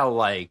 But that's how I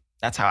like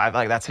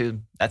that's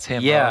him. That's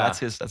him. Yeah. Bro.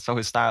 That's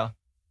his style.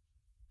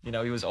 You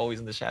know, he was always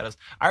in the shadows.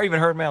 I even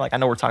heard, man, like I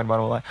know we're talking about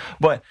him a lot,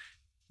 but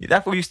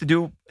that fool used to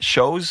do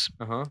shows,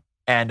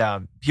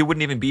 and he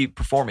wouldn't even be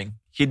performing.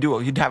 He'd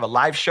have a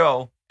live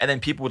show, and then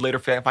people would later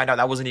find out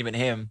that wasn't even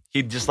him.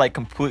 He'd just like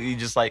completely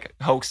just like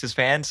hoax his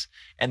fans,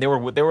 and they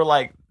were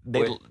like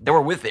they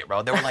were with it,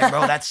 bro. They were like,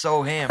 bro, that's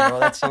so him, bro.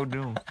 That's so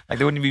Doom. Like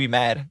they wouldn't even be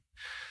mad.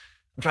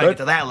 I'm trying to get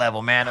to that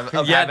level, man, of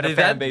having a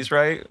fan base,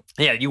 right?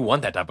 Yeah, you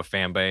want that type of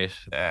fan base.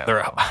 Yeah.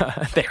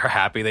 They're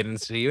happy they didn't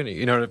see you.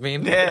 You know what I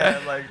mean?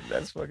 Yeah, like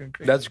that's fucking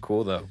crazy. That's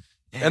cool though.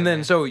 Yeah, and then,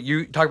 man. so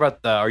you talk about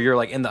or you're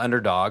like in the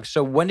underdog.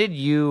 So when did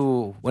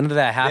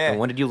that happen? Yeah.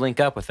 When did you link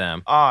up with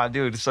them? Oh,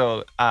 dude.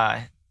 So,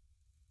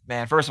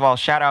 man, first of all,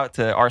 shout out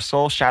to Our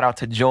Soul. Shout out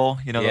to Joel.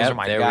 You know, those are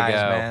my guys,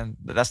 man.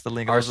 That's the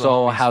link. Our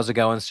Soul, how's it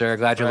going, sir?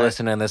 Glad you're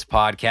listening to this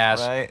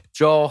podcast. Right.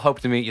 Joel, hope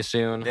to meet you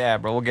soon. Yeah,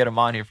 bro. We'll get him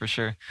on here for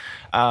sure.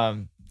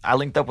 I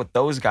linked up with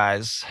those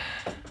guys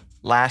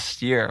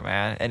last year,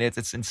 man, and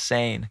it's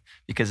insane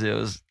because it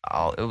was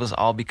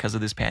all because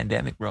of this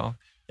pandemic, bro.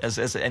 As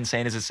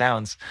insane as it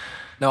sounds.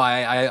 No,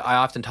 I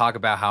often talk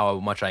about how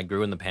much I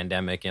grew in the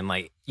pandemic, and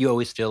like you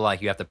always feel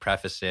like you have to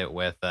preface it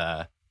with,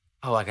 like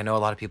I know a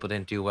lot of people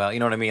didn't do well. You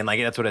know what I mean? Like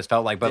that's what it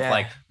felt like. But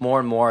like more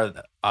and more,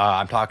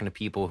 I'm talking to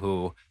people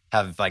who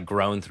have like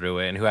grown through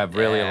it and who have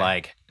really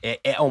like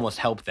it almost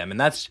helped them, and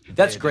that's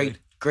great.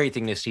 Dude. Great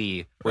thing to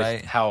see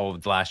with how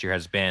the last year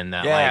has been.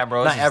 That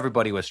bro. Not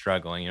everybody was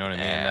struggling. You know what I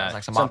mean? Yeah,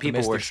 like some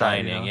people were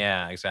shining. Side, you know?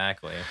 Yeah,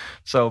 exactly.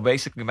 So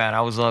basically, man,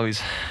 I was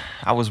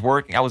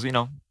working. I was,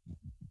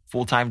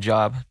 full-time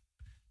job.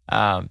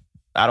 I'd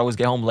always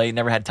get home late.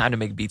 Never had time to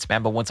make beats,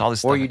 man. But once all this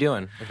stuff, what were you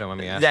doing? If you don't mind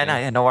me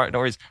asking. No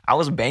worries. I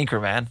was a banker,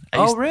 man.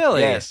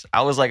 Really? Yes.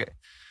 I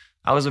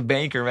was a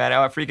banker, man.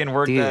 I freaking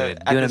worked. Dude,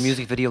 doing a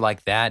music video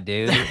like that,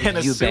 dude. In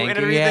a you suit banker? and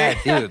everything.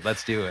 Yeah, dude.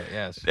 Let's do it.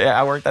 Yes. Yeah,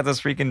 I worked at this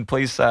freaking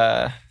place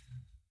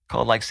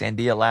called like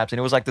Sandia Labs, and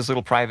it was like this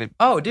little private.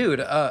 Oh, dude,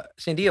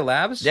 Sandia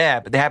Labs. Yeah,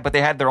 but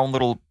they had their own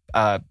little,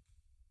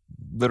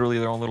 literally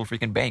their own little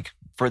freaking bank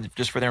for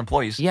their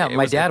employees. Yeah,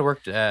 my dad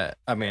worked. I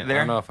mean, there? I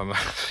don't know if I'm.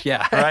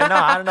 Yeah. Right. No,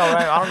 I don't know.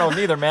 Right? I don't know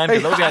neither, man.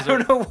 Those guys. I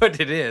don't know what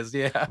it is.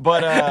 Yeah.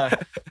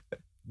 But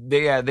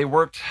they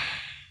worked.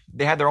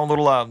 They had their own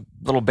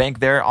little bank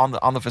there on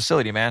the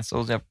facility, man.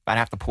 So I'd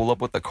have to pull up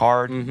with the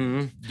card,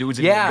 dudes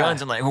in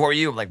guns, and like, who are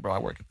you? I'm like, bro, I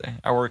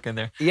work in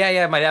there.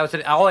 Yeah. My dad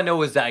said all I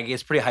know is that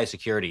it's pretty high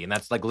security, and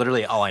that's like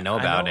literally all I know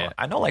about it.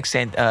 I know like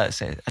I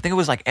think it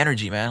was like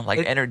energy, man.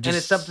 Like energy, and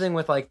it's something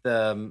with like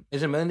the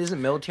is it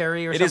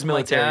military or something? It is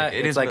military. Like that? It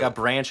it's is like a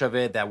branch of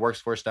it that works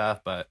for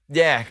stuff, but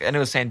yeah, and it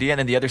was Sandia, and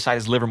then the other side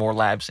is Livermore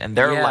Labs, and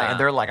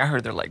they're like I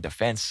heard they're like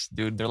defense,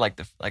 dude. They're like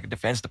a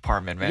defense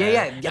department, man.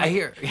 Yeah. I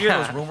hear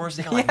those rumors.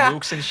 They got like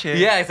nukes and shit.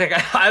 Yeah, it's like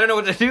I don't know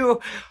what to do.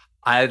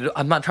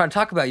 I'm not trying to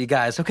talk about you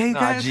guys, okay,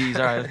 guys? Jeez,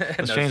 all right.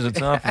 Let's change the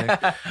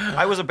topic.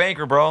 I was a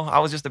banker, bro. I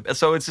was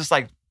so it's just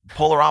like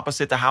polar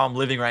opposite to how I'm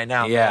living right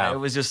now. Yeah, man. It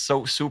was just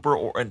so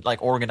super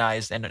like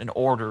organized and in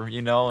order,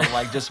 and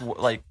like just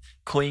like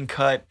clean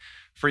cut,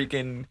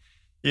 freaking.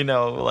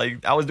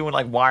 Like I was doing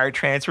like wire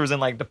transfers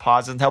and like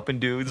deposits and helping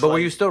dudes. But were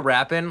you still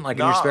rapping like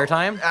in your spare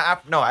time?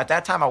 No, at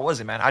that time I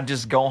wasn't, man. I'd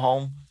just go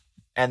home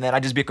and then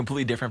I'd just be a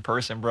completely different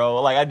person,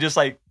 bro. Like I'd just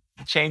like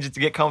change it to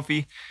get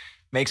comfy,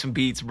 make some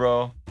beats,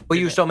 bro. But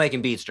you were still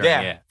making beats during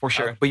it? Yeah, for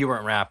sure. But you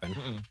weren't rapping?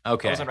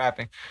 Okay. I wasn't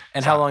rapping.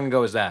 And how long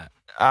ago was that?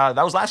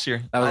 That was last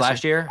year. That was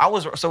last year?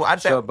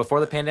 I'd say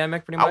before the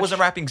pandemic, pretty much? I wasn't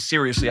rapping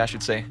seriously, I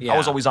should say. Yeah. I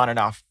was always on and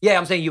off. Yeah,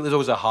 I'm saying it was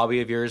always a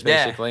hobby of yours,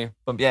 basically.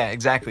 Yeah,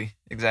 exactly,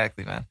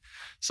 man.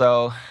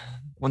 So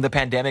when the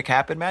pandemic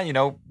happened, man,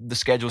 the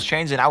schedules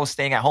changed, and I was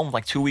staying at home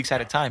like 2 weeks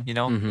at a time.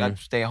 I'd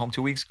stay at home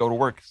 2 weeks, go to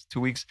work 2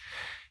 weeks,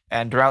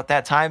 and throughout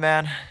that time,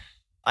 man,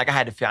 like I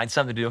had to find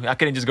something to do. I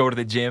couldn't just go to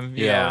the gym,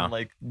 you know, and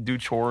like do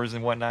chores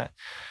and whatnot.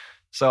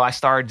 So I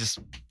started just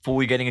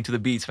fully getting into the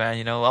beats,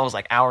 man. I was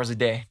like hours a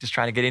day just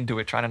trying to get into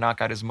it, trying to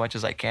knock out as much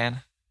as I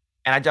can.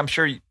 And I'm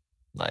sure,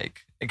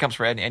 like, it comes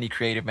for any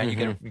creative, man.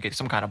 You get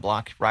some kind of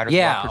block, writer's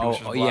block,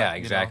 producer's block. Yeah,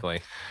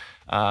 exactly.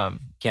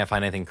 Can't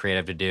find anything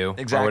creative to do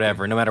or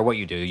whatever. No matter what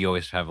you do, you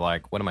always have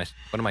like, what am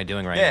I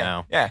doing right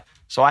now? Yeah.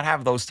 So I'd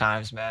have those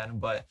times, man.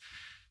 But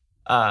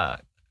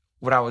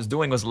what I was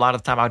doing was a lot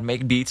of the time I would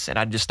make beats and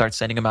I'd just start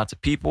sending them out to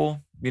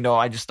people.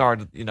 I just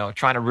started,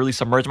 trying to really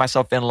submerge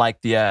myself in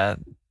like the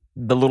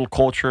little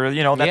culture,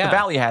 that the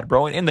Valley had,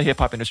 bro, in the hip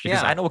hop industry.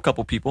 Because I know a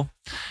couple people,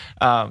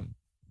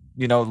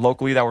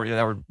 locally that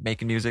were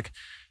making music.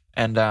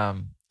 And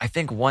I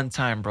think one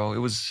time, bro, it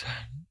was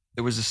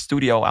a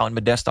studio out in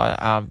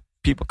Modesto.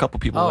 A couple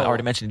people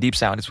already mentioned Deep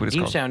Sound. Is what it's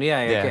called. Deep Sound, yeah.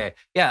 Okay.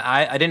 Yeah,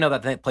 I didn't know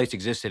that place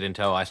existed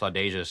until I saw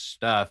Deja's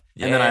stuff,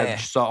 and then I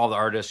saw all the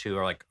artists who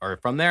are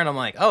from there, and I'm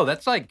like, oh,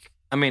 that's like,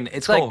 I mean,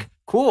 it's like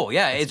cool.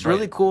 Yeah, it's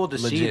really cool to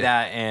see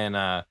that in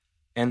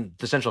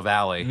the Central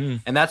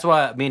Valley, and that's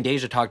why me and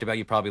Deja talked about.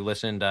 You probably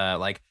listened,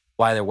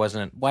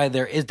 why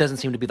there doesn't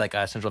seem to be like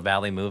a Central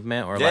Valley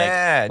movement or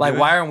Yeah, like dude.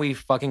 why aren't we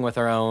fucking with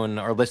our own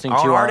or listening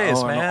Our to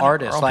artists, our own man.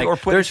 artists? Or Like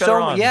putting there's each other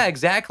so on. yeah,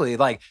 exactly.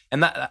 Like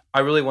and that I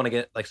really want to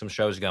get like some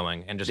shows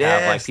going and just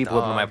have like Yes, people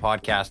open my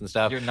dog. podcast and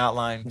stuff. You're not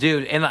lying.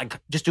 Dude, and like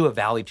just do a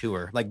Valley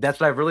tour. Like that's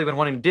what I've really been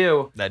wanting to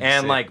do. That'd be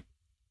and sick. like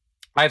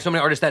I have so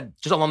many artists that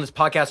just on this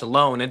podcast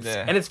alone. And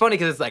it's funny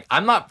because it's like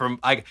I'm not from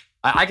like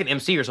I can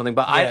MC or something,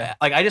 but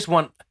I just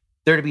want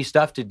there to be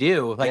stuff to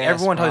do. Like Yes,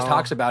 everyone always bro.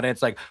 talks about it.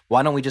 It's like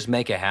why don't we just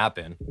make it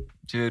happen?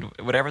 Dude,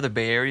 whatever the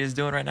Bay Area is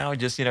doing right now,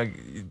 just, you know,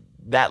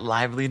 that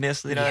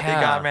liveliness, you know, that they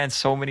Yeah. got, man.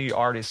 So many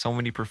artists, so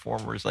many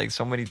performers, like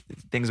so many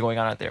things going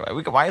on out there.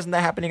 Like, why isn't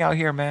that happening out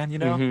here, man? You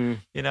know, Mhm.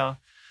 you know.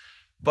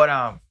 But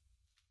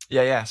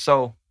yeah.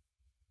 So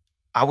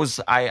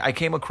I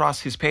came across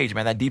his page,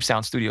 man. That Deep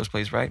Sound Studios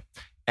place, right?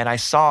 And I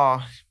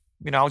saw,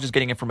 you know, I was just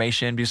getting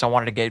information because I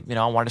wanted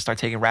to start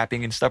taking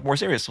rapping and stuff more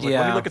serious. So I was like,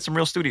 let me Yeah. look at some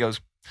real studios.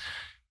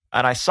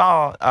 And I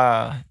saw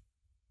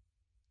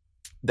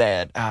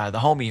that the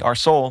homie, our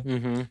soul.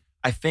 Mhm.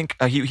 I think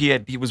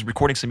he was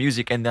recording some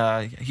music, and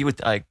he was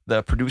like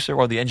the producer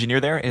or the engineer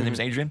there. His name's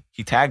Adrian.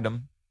 He tagged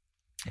him,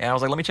 and I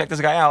was like, "Let me check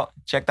this guy out.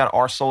 Check out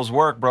our soul's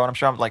work, bro." And I'm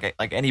sure I'm like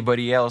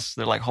anybody else,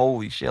 they're like,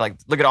 "Holy shit! Like,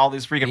 look at all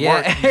this freaking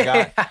work he's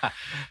got."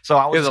 So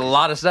I was, There's a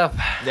lot of stuff.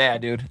 yeah,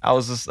 dude. I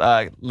was just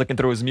looking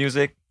through his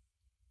music,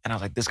 and I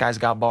was like, "This guy's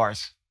got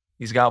bars.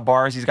 He's got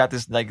bars. He's got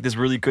this this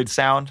really good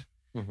sound.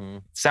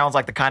 Mhm. Sounds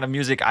like the kind of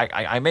music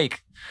I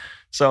make."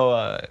 So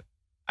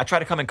I tried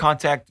to come in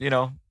contact, you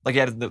know, like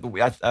at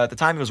the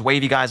time it was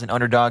Wavy Guys and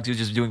Underdogs. He was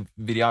just doing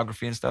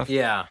videography and stuff.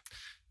 Yeah.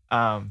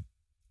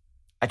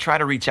 I tried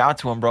to reach out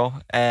to him, bro,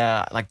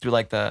 like through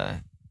like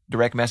the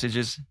direct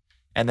messages,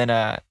 and then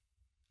a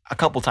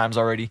couple times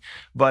already.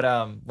 But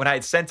when I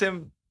had sent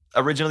him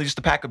originally just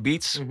a pack of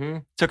beats,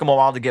 Mhm. took him a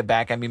while to get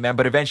back at me, man.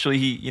 But eventually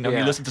he, you know, he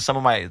Yeah. listened to some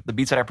of the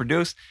beats that I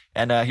produced,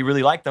 and he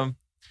really liked them.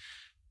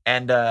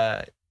 And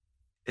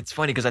it's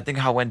funny because I think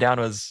how it went down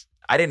was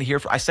I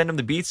sent him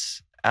the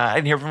beats. I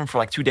didn't hear from him for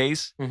like 2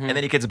 days, Mhm. and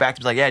then he gets back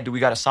to me like, "Yeah, dude, we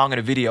got a song and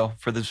a video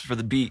for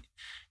the beat."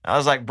 And I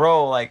was like,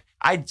 "Bro, like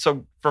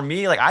so for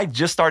me, like I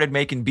just started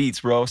making beats,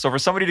 bro. So for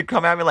somebody to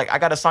come at me like I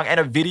got a song and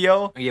a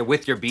video Yeah,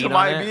 with your beat to on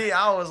my it. beat,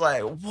 I was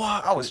like,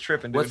 what? I was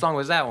tripping, dude. What song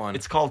was that one?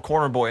 It's called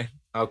Corner Boy,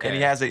 okay. and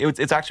he has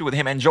it's actually with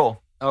him and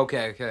Joel.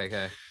 Okay.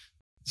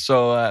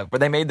 So, but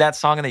they made that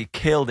song and they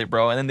killed it,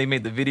 bro. And then they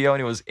made the video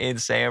and it was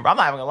insane. I'm not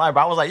even gonna lie,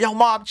 bro. I was like, "Yo,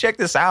 mom, check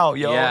this out,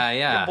 yo.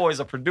 Yeah. Your boy's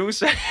a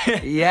producer."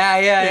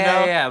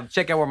 Yeah.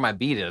 Check out where my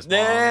beat is. Mom.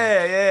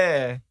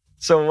 Yeah.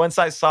 So once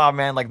I saw,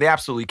 man, like they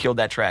absolutely killed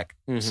that track.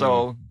 Mhm.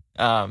 So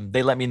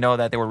they let me know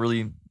that they were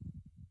really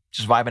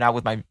just vibing out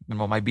with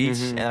my beats.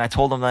 Mhm. And I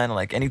told them then,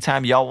 like,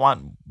 anytime y'all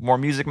want more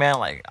music, man,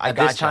 like I At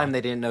got this time, y'all.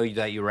 they didn't know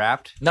that you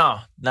rapped. No.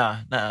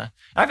 I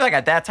feel like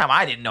at that time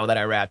I didn't know that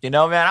I rapped. You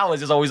know, man, I was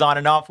just always on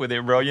and off with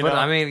it, bro. You But know,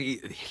 I mean,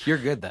 you're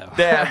good though.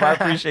 yeah, I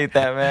appreciate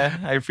that,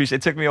 man. I appreciate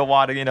it. Took me a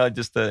while to, you know,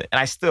 and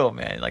I still,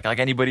 man, like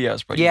anybody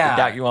else, bro. You yeah,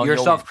 doubt you on you're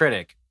your-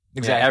 self-critic.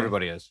 Exactly. Yeah,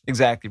 everybody is.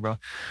 Exactly, bro.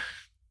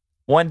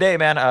 One day,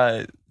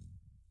 man,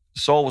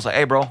 Soul was like,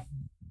 "Hey, bro,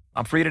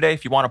 I'm free today.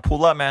 If you want to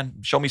pull up, man,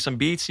 show me some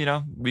beats, you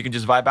know, we can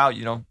just vibe out,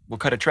 you know, we'll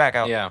cut a track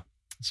out." Yeah.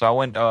 So I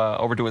went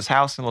over to his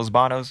house in Los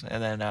Banos,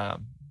 and then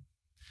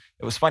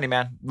it was funny,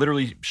 man.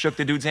 Literally shook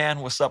the dude's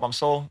hand. "What's up? I'm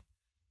Soul.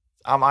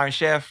 I'm Iron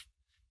Chef."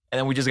 And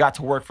then we just got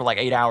to work for like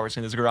 8 hours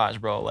in his garage,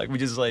 bro. Like we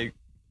just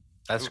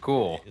That's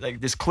cool.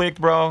 like this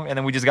clicked, bro. And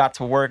then we just got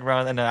to work, bro.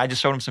 And then I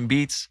just showed him some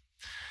beats.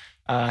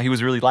 He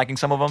was really liking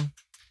some of them.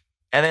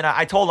 And then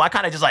I told him, I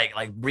kind of just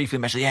like briefly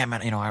mentioned, "Yeah,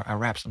 man, you know, I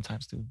rap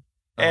sometimes too."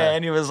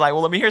 And he was like,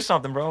 "Well, let me hear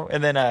something, bro."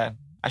 And then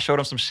I showed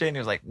him some shit, and he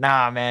was like,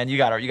 "Nah, man, you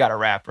gotta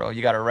rap, bro.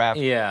 You gotta rap."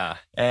 Yeah.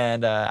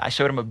 And I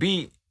showed him a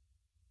beat,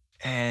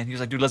 and he was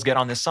like, "Dude, let's get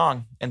on this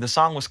song." And the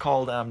song was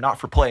called "Not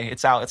for Play."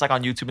 It's out. It's like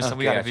on YouTube and stuff.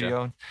 We got a Gotcha.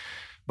 video.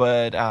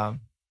 But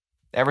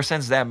ever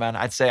since then, man,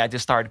 I'd say I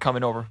just started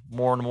coming over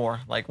more and more,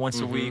 like once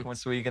a week,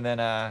 and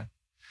then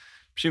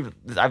shoot,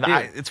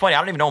 it's funny. I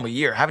don't even know him a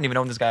year. I haven't even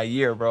known this guy a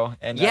year, bro.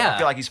 And I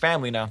feel like he's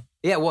family now.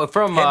 Yeah, well,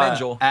 from Him and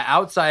Joel. an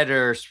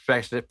outsider's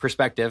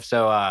perspective,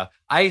 so I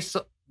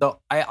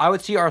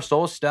would see our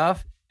soul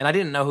stuff, and I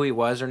didn't know who he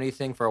was or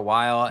anything for a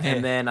while,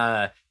 and then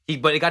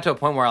but it got to a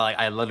point where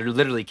I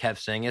literally kept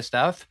seeing his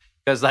stuff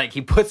because like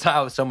he puts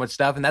out so much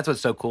stuff, and that's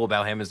what's so cool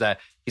about him is that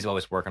he's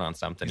always working on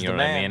something. He's You know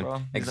the what man, I mean? bro.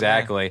 He's the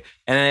Exactly.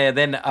 And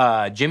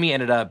then Jimmy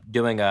ended up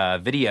doing a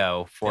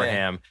video for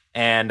him,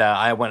 and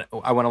I went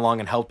along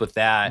and helped with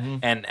that,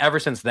 and ever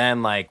since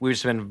then, like we've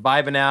just been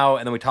vibing out,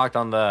 and then we talked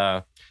on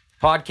the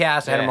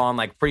podcast. I had him on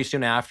like pretty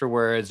soon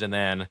afterwards, and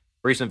then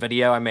recent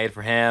video I made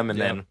for him, and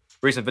then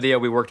recent video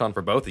we worked on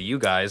for both of you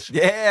guys.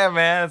 Yeah,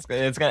 man,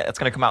 it's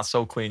gonna come out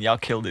so clean. Y'all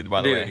killed it,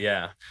 by the way. Dude,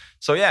 yeah.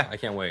 So yeah, I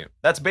can't wait.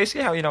 that's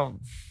basically how, you know,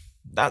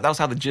 that was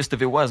how the gist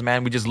of it was,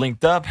 man. We just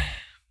linked up.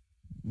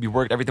 We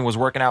worked. Everything was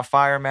working out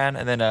fire, man.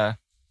 And then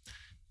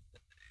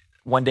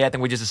one day I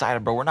think we just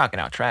decided, bro, we're knocking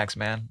out tracks,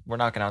 man. We're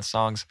knocking out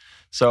songs.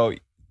 So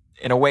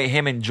in a way,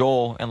 him and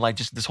Joel and like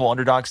just this whole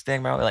Underdogs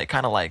thing, man, like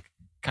kind of like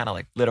kind of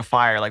like lit a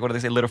fire. Like, what do they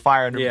say? Lit a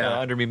fire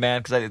under me,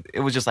 man. Because it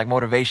was just like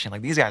motivation.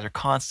 Like, these guys are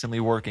constantly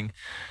working.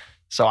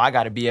 So I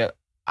got to be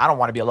I don't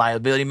want to be a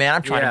liability, man.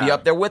 I'm trying to be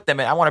up there with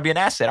them. And I want to be an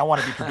asset. I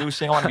want to be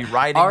producing. I want to be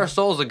writing. Our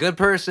Soul's a good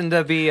person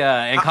to be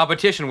in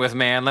competition with,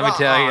 man. Let me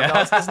tell you.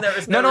 No,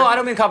 it's never, no, I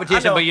don't mean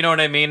competition, but you know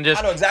what I mean.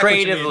 Just exactly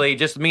creatively,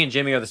 just me and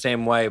Jimmy are the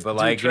same way. But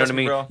like, Dude, you know what I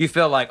mean. bro. You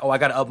feel like, I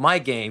got to up my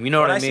game. You know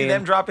what I mean? When I see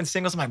them dropping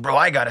singles, I'm like, bro,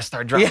 I got to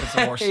start dropping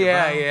some more shit.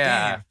 Yeah.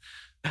 Damn.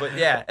 But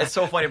yeah, it's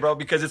so funny, bro,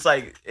 because it's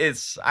like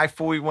I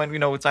fully went,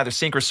 it's either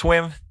sink or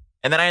swim.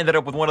 And then I ended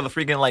up with one of the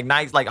freaking like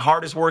nice, like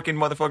hardest working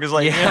motherfuckers.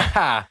 Like,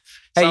 yeah.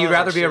 So Hey, you'd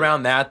rather be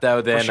around that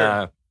though than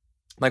sure.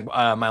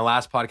 my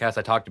last podcast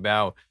I talked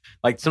about.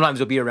 Like sometimes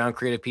you'll be around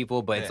creative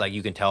people, but it's like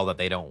you can tell that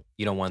they don't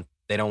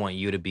want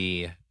you to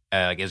be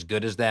like as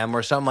good as them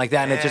or something like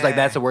that. And it's just like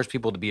that's the worst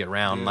people to be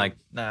around. Dude, like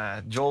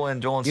Joel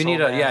and you Soul, need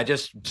to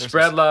just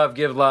spread love,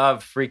 give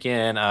love,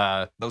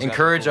 freaking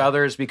encourage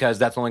others because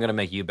that's only gonna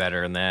make you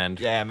better. And then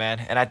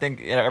man. And I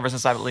think ever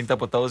since I've linked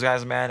up with those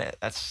guys, man,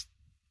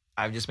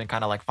 I've just been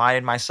kind of like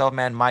finding myself,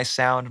 man, my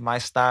sound, my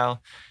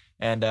style.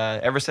 And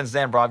ever since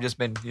then, bro, I've just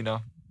been,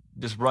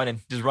 just running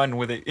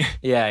with it.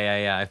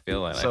 Yeah. I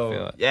feel it.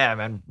 So, yeah,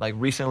 man, like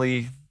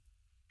recently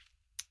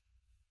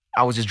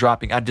I just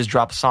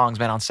dropped songs,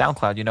 man, on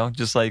SoundCloud,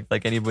 just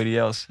like anybody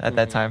else at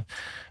that time.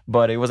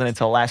 But it wasn't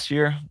until last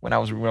year when I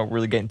was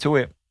really getting to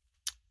it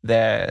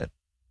that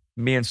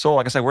me and Soul,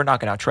 like I said, we're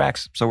knocking out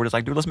tracks. So we're just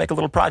like, dude, let's make a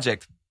little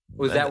project.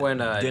 Was that when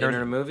Dinner in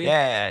a Movie?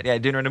 Yeah,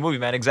 Dinner in a Movie,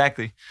 man,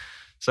 exactly.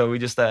 So we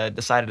just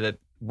decided to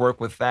work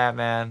with that,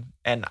 man.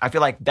 And I feel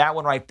like that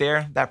one right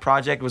there, that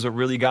project was what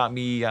really got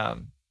me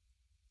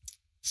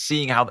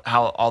seeing how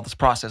all this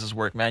processes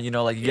work, man.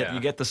 Like you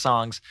get the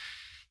songs,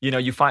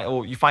 you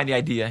find the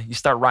idea, you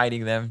start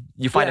writing them,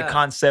 you find a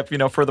concept,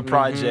 for the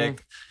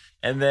project,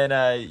 and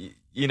then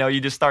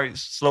you just start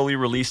slowly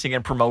releasing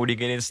and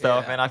promoting it and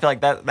stuff. And I feel like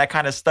that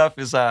kind of stuff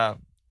is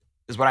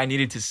what I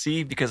needed to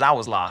see because I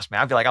was lost, man.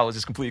 I feel like I was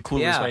just completely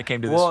clueless when it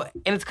came to this. Well,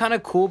 and it's kind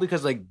of cool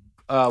because like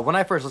when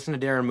I first listened to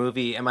Dinner in a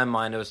Movie, in my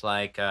mind it was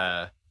like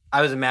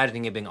I was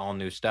imagining it being all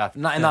new stuff.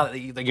 Not like,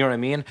 you know what I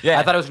mean? Yeah.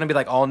 I thought it was gonna be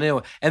like all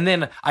new. And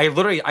then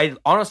I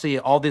honestly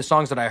all these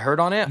songs that I heard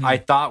on it, I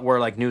thought were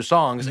like new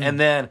songs. And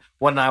then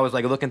when I was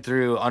like looking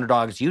through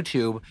Underdog's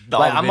YouTube,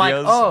 I'm like,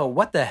 oh,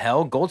 what the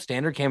hell? Gold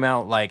Standard came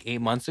out like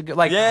 8 months ago.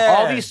 Like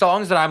all these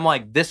songs that I'm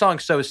like, this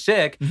song's so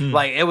sick.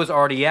 Like it was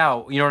already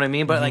out. You know what I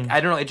mean? But like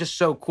I don't know, it's just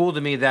so cool to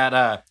me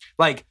that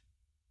like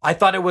I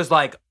thought it was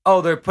like,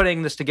 oh, they're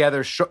putting this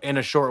together in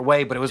a short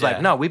way, but it was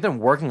like, no, we've been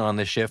working on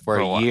this shit for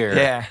a year.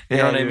 Yeah. You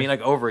know what I mean?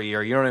 Like over a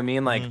year. You know what I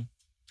mean? Like,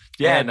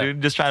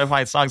 dude, just trying to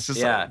find songs. Just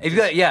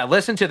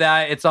listen to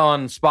that. It's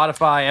on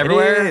Spotify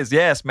everywhere. It is,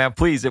 yes, man.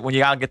 Please, when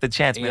you gotta get the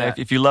chance, man. Yeah.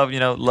 If you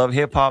love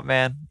hip hop,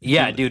 man.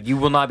 Dude, you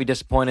will not be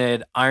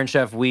disappointed.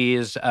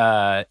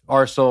 IRONCHEFWEEZ,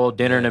 Our Soul,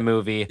 Dinner in a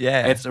Movie.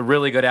 Yeah, it's a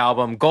really good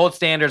album. Gold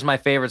Standard is my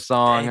favorite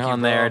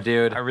song there,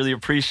 dude. I really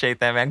appreciate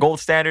that, man. Gold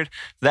Standard,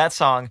 that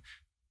song.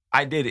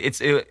 I did. It's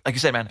like you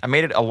said, man. I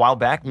made it a while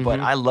back, but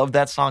I love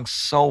that song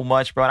so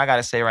much, bro. And I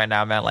gotta say right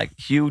now, man, like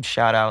huge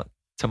shout out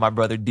to my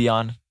brother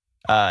Dion.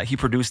 He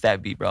produced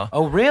that beat, bro.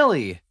 Oh,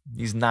 really?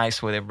 He's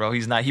nice with it, bro.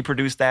 He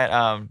produced that.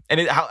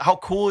 And how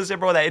cool is it,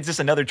 bro? That it's just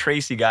another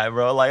Tracy guy,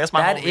 bro. Like that's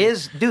my. That homie.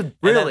 is, dude.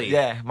 Really?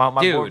 My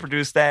boy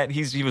produced that.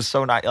 He was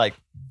so nice. Like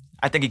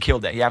I think he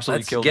killed that. He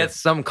absolutely killed it. Let's get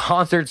some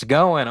concerts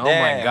going. Oh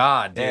my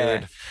god, dude.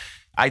 Yeah.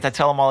 I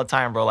tell him all the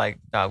time, bro. Like,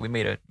 we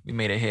made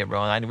a hit,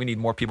 bro. And we need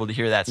more people to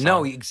hear that song.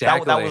 No,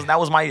 exactly. That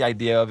was my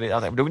idea of it. I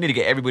was like, we need to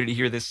get everybody to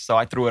hear this, so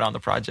I threw it on the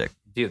project.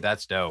 Dude,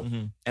 that's dope.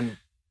 And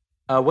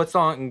what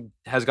song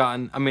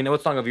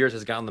of yours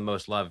has gotten the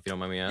most love? If you don't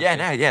mind me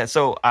asking. Yeah.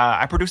 So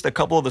I produced a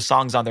couple of the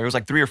songs on there. It was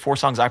like 3 or 4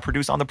 songs I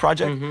produced on the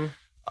project.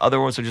 Other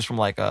ones are just from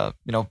like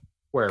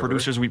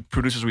producers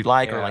we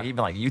like or like even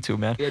like YouTube,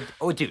 man. Yeah.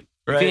 Oh, dude.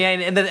 Right.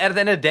 And then at the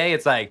end of the day,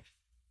 it's like.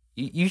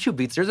 YouTube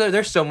beats.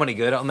 There's so many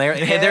good on there.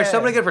 Yeah. There's so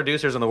many good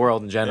producers in the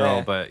world in general.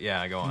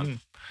 Yeah. But go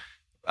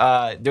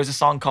on. There's a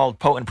song called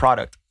 "Potent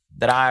Product"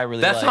 that I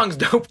really like. That song's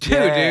dope too,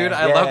 dude.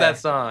 I love that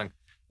song.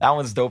 That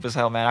one's dope as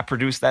hell, man. I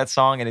produced that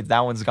song, and that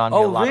one's gone.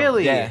 Oh,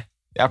 really? Yeah,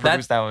 I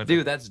produced that one,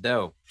 dude. That's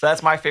dope. So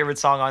that's my favorite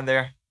song on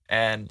there.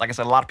 And like I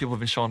said, a lot of people have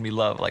been showing me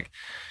love. Like,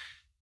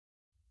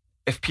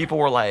 if people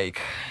were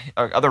like,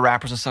 or other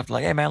rappers and stuff,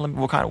 like, hey man,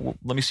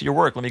 let me see your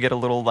work. Let me get a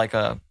little like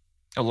a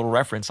little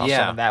reference. I'll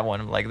send them that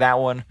one. Like that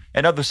one.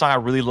 Another song I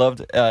really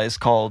loved is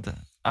called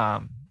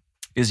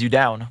Is You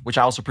Down, which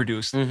I also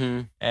produced.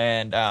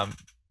 And I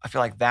feel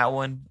like that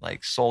one,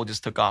 like Soul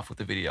just took off with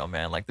the video,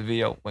 man. Like the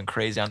video went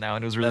crazy on that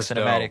one. It was really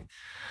cinematic. Dope.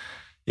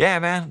 Yeah,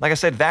 man. Like I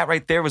said, that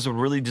right there was what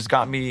really just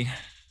got me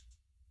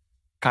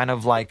kind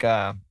of like,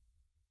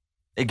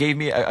 it gave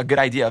me a good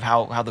idea of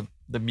how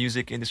the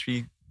music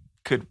industry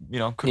could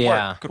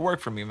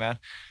work for me, man.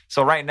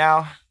 So right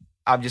now,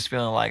 I'm just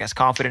feeling like as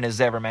confident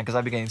as ever, man, because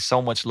I've been getting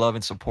so much love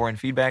and support and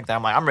feedback that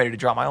I'm like, I'm ready to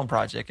drop my own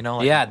project,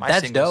 Like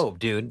that's singles. dope,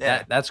 dude.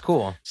 Yeah. That's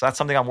cool. So that's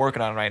something I'm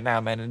working on right now,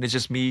 man. And it's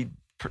just me,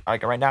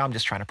 like right now, I'm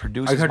just trying to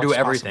produce. I'm going to do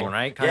everything,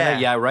 right?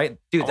 Yeah, right?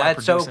 Dude,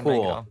 that's so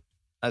cool.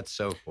 That's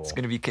so cool. It's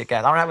gonna be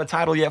kick-ass. I don't have a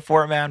title yet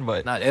for it, man,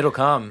 but No, it'll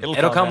come.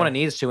 It'll come when it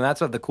needs to, and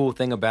that's what the cool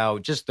thing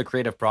about just the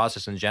creative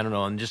process in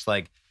general, and just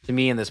like to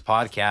me in this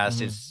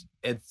podcast is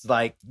it's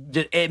like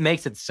it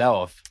makes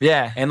itself.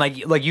 Yeah, and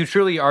like you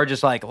truly are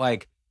just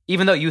like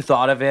even though you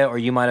thought of it or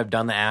you might have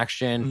done the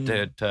action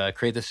to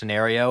create the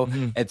scenario,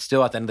 it's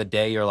still at the end of the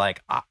day you're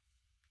like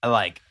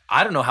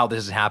I don't know how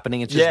this is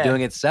happening. It's just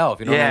doing itself.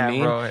 You know what I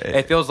mean? Bro,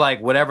 it feels like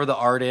whatever the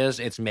art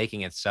is, it's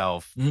making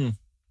itself.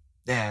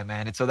 Yeah,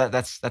 man. And so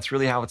that's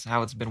really how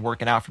it's been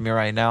working out for me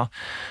right now.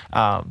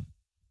 Like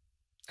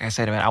I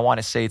said, man, I want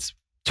to say it's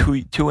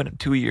 2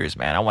 years,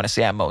 man. I want to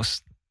say at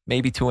most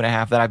maybe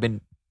 2.5 that I've been,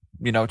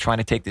 trying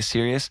to take this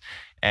serious,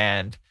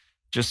 and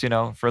just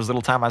for as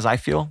little time as I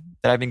feel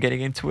that I've been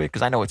getting into it,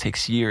 because I know it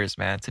takes years,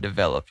 man, to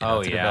develop.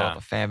 Develop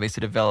a fan base,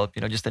 to develop,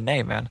 just a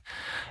name, man.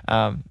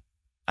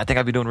 I think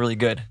I've been doing really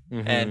good,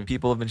 and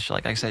people have been,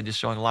 like I said, just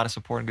showing a lot of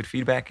support and good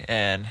feedback,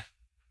 and.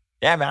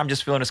 Yeah, man, I'm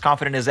just feeling as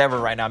confident as ever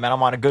right now, man.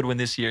 I'm on a good one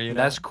this year.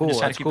 That's cool. I'm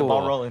just trying to keep the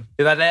ball rolling.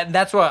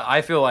 That's what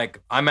I feel like.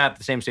 I'm at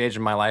the same stage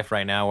in my life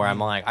right now where I'm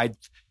like,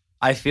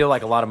 I feel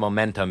like a lot of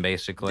momentum,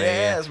 basically.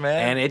 Yes,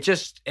 man.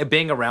 And it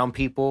being around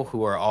people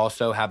who are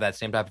also have that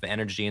same type of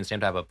energy and same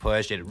type of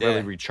push, it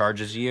really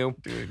recharges you.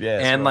 Dude,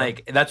 yes. And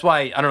like that's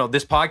why I don't know,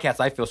 this podcast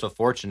I feel so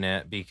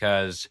fortunate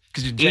because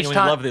you genuinely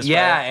love this.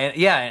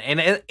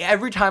 And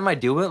every time I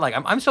do it, like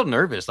I'm so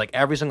nervous, like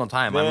every single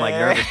time I'm like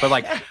nervous, but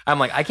like I'm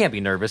like I can't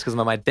be nervous because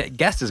my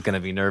guest is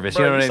gonna be nervous.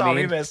 Bro, you know what I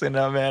mean? You saw me messing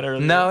up, man.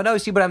 Earlier. No.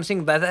 See, but I'm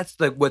saying that's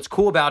like what's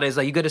cool about it is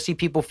like you get to see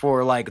people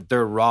for like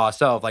their raw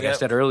self, like I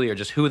said earlier,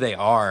 just who they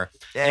are.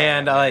 Yeah,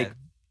 and like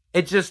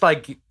it's just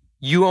like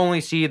you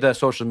only see the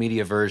social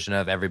media version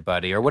of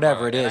everybody or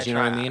whatever it is. You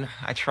know what I mean?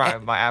 I try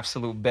my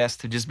absolute best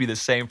to just be the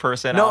same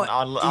person. No,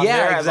 on yeah,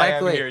 there exactly. As I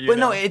am here, but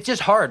no, it's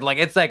just hard. Like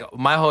it's like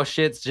my whole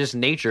shit's just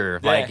nature.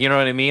 Like you know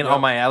what I mean? All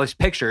my at least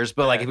pictures.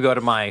 But like if you go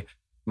to my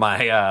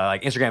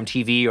like Instagram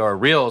TV or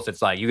Reels,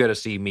 it's like you got to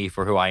see me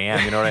for who I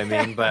am. You know what I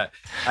mean? But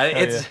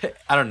I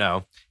don't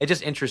know. It's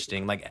just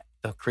interesting. Like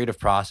the creative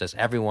process.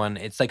 Everyone,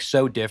 it's like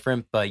so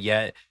different, but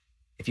yet.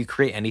 If you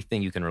create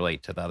anything, you can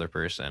relate to the other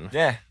person.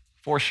 Yeah,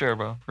 for sure,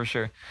 bro, for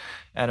sure.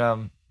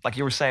 And like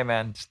you were saying,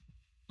 man,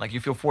 like you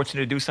feel fortunate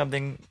to do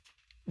something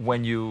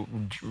when you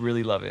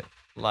really love it.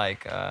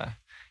 Like I'm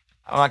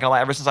not gonna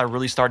lie, ever since I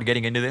really started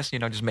getting into this,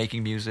 just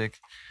making music,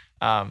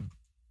 and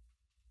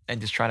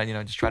just trying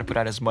to put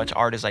out as much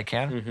art as I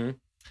can.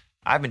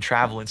 I've been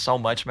traveling so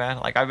much, man.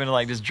 Like I've been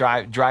like just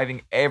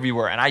driving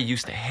everywhere, and I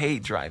used to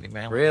hate driving,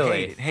 man.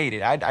 Really? Hate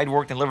it. I'd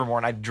worked in Livermore,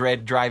 and I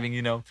dread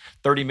driving,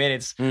 30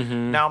 minutes.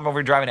 Now I'm over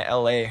here driving to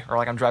LA, or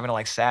like I'm driving to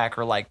like SAC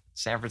or like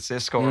San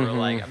Francisco, or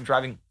like I'm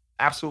driving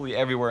absolutely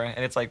everywhere,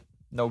 and it's like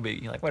no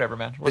biggie. Like whatever,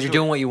 man. Because you're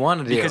doing what you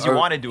want to do. Because you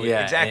want to do it.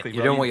 Yeah, exactly.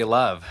 You're doing what you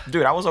love.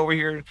 Dude, I was over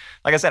here,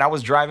 like I said, I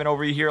was driving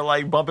over here,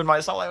 like bumping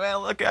myself, like, man,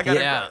 look, I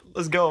gotta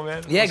let's go,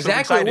 man. Yeah,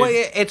 exactly. Well,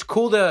 it's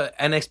cool to,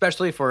 and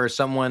especially for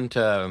someone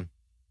to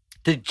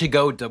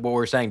go to what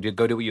we're saying, to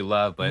go do what you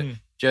love, but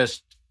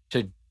just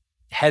to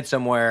head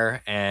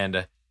somewhere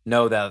and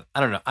know that, I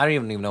don't know, I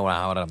don't even know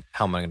how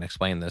am I going to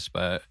explain this,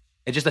 but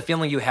it's just a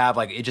feling you have,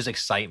 like, it's just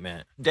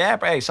excitement. Yeah,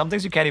 but hey, some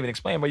things you can't even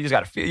explain, but you just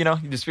got to feel,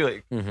 you just feel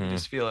it. You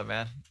just feel it,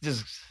 man.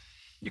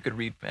 You could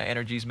read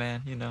energies,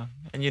 man,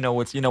 and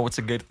what's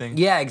a good thing.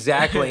 Yeah,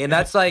 exactly. And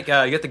that's like, you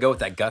have to go with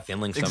that gut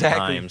feeling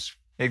sometimes.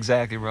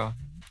 Exactly, bro.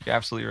 You're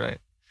absolutely right.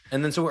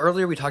 And then so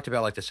earlier we talked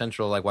about like the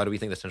central, like why do we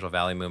think the Central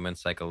Valley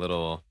movement's like a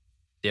little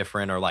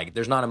different, or like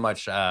there's not a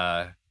much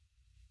I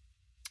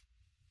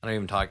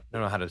don't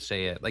know how to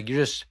say it, like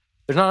there's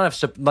not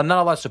a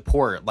lot of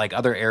support like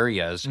other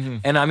areas.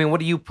 And I mean, what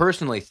do you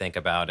personally think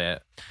about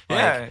it?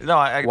 Like,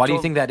 why do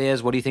you think that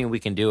is? What do you think we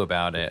can do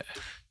about it?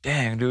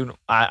 Dang, dude,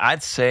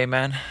 I'd say,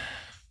 man,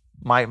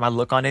 my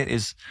look on it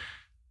is,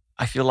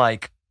 I feel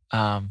like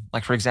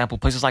for example,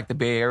 places like the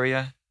Bay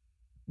Area,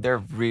 they're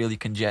really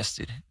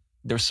congested.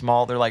 They're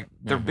small,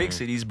 they're big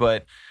cities,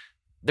 but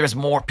there's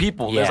more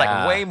people. Yeah. There's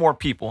like way more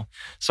people.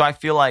 So I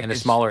feel like in a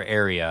smaller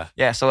area.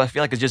 Yeah. So I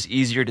feel like it's just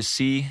easier to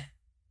see.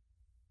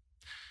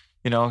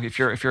 If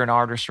you're an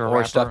artist or a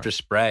rapper, stuff to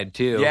spread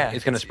too. Yeah,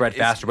 it's going to spread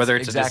faster, whether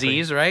it's a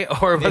disease, right,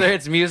 or whether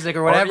it's music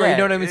or whatever. You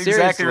know what I mean? Exactly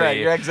Seriously, right.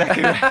 You're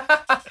exactly right.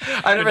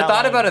 I never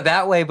thought about it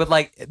that way, but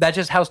like that's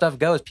just how stuff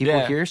goes. People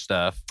hear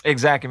stuff.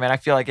 Exactly, man. I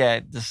feel like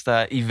just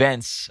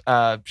events,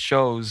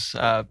 shows,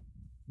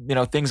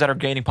 things that are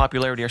gaining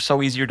popularity are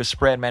so easier to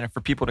spread, man, and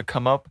for people to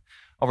come up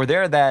over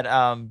there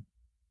that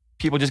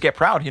people just get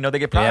proud. They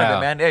get proud of it,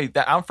 man. Hey,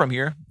 I'm from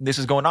here. This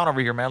is going on over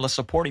here, man. Let's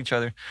support each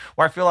other.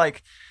 Where I feel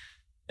like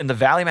in the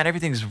Valley, man,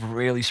 everything's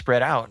really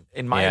spread out,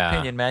 in my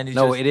opinion, man.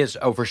 It is.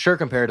 Oh, for sure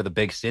compared to the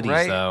big cities,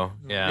 right? Though.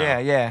 Yeah.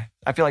 Yeah.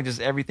 I feel like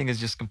just everything is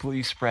just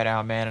completely spread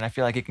out, man. And I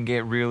feel like it can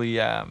get really,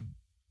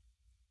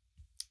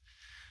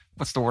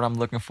 what's the word I'm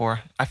looking for?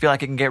 I feel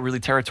like it can get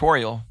really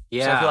territorial.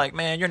 Yeah. So I feel like,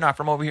 man, you're not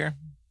from over here.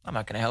 I'm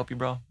not going to help you,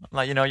 bro. I'm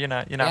like, you're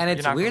not. And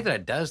it's weird that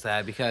it does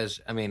that because,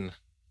 I mean,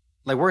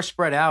 like we're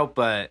spread out,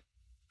 but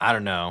I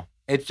don't know.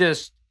 It's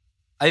just,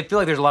 I feel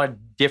like there's a lot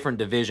of different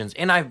divisions,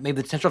 and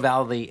maybe the Central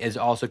Valley is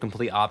also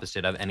complete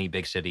opposite of any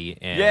big city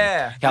in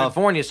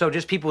California. So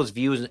just people's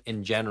views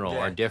in general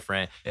are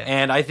different,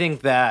 and I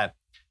think that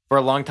for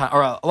a long time,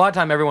 or a lot of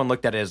time, everyone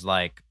looked at it as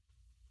like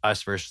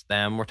us versus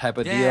them or type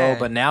of deal.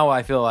 But now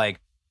I feel like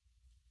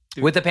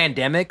with the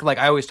pandemic, like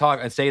I always talk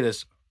and say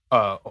this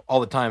all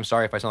the time.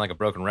 Sorry if I sound like a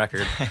broken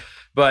record,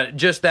 but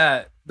just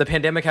that the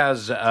pandemic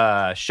has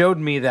showed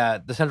me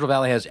that the Central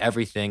Valley has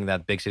everything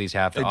that big cities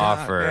have to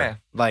offer.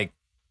 Like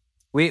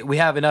we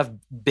have enough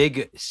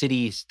big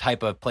cities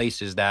type of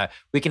places that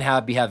we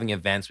can be having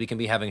events, we can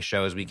be having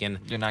shows, we can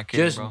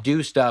just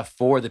do stuff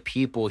for the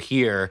people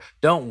here.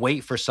 Don't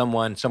wait for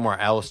someone somewhere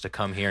else to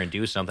come here and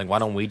do something. Why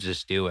don't we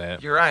just do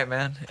it? You're right,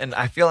 man. And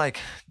I feel like,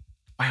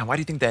 wow, why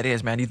do you think that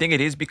is, man? Do you think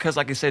it is because,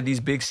 like I said, these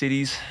big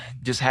cities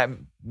just have,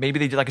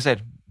 maybe they, like I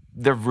said,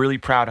 they're really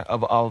proud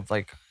of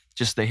like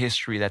just the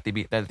history that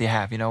they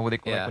have, you know, when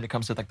it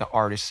comes to like the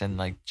artists and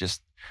like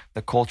just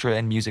the culture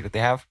and music that they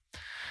have.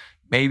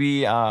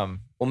 Maybe, well,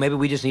 maybe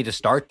we just need to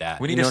start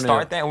that. We need to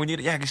start that. We need,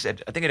 like I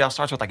said, I think it all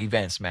starts with like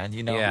events, man.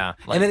 You know,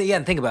 Like, and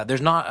then think about it. There's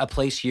not a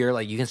place here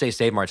like you can say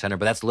Save Mart Center,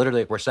 but that's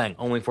literally like we're saying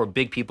only for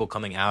big people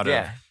coming out of.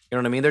 You know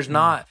what I mean? There's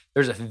not.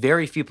 There's a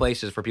very few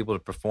places for people to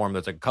perform.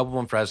 There's like a couple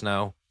in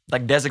Fresno.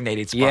 Like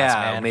designated spots,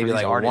 man. Maybe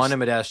like artists. One in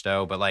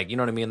Modesto, but like, you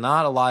know what I mean?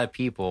 Not a lot of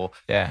people.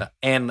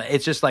 And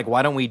it's just like,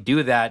 why don't we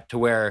do that to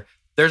where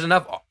there's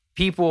enough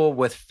people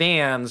with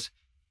fans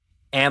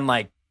and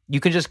like, you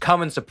can just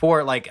come and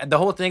support. Like the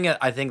whole thing,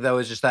 I think though,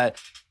 is just that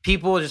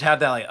people just have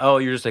that like, oh,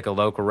 you're just like a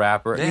local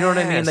rapper. You know what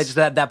I mean? They just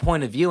have that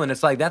point of view. And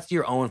it's like, that's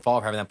your own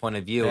fault for having that point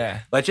of view.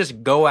 Let's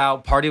just go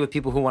out, party with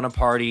people who want to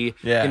party,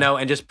 you know,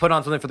 and just put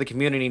on something for the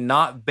community,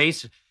 not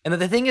base. And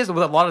the thing is,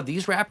 with a lot of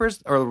these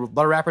rappers, or a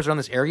lot of rappers around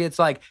this area, it's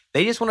like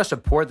they just want to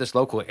support this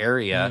local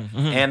area,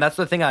 and that's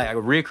the thing. A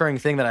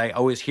reoccurring thing that I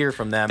always hear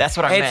from them. That's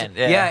what I meant.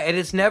 And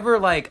it's never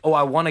like, oh,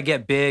 I want to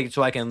get big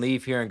so I can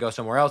leave here and go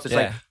somewhere else. It's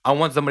like I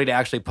want somebody to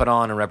actually put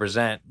on and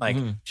represent like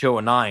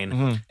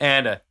 209.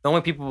 And the only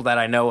people that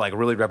I know like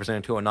really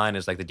representing 209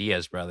 is like the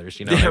Diaz brothers.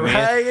 You know what I mean?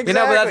 Right, exactly. You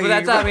know,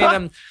 but that's I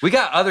mean. We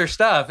got other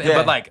stuff,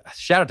 but like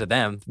shout out to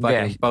them.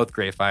 Fucking both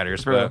great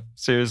fighters, bro.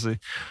 Seriously,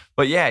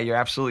 but yeah, you're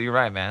absolutely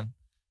right, man.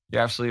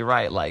 You're absolutely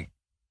right. Like,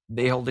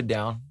 they hold it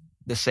down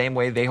the same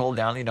way they hold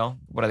down, you know,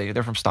 what are they?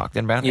 They're from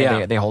Stockton, man.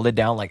 And they hold it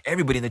down. Like,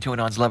 everybody in the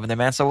 209's loving them,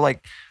 man. So,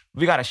 like,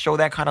 we got to show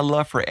that kind of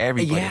love for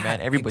everybody, man.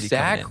 Everybody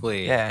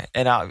exactly. Yeah.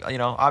 And, you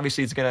know,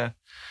 obviously it's going to,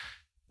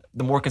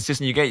 the more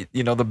consistent you get,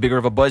 you know, the bigger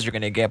of a buzz you're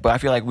going to get. But I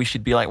feel like we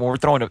should be like,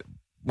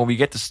 when we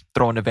get to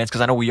throwing events, because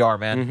I know we are,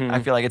 man.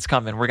 I feel like it's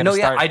coming. We're going to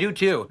start. Yeah, I do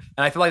too.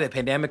 And I feel like the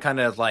pandemic kind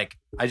of like,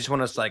 I just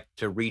want us like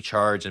to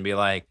recharge and be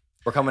like,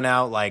 we're coming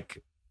out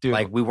like, dude,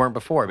 like we weren't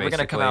before, basically. We're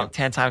going to come out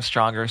 10 times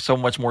stronger, so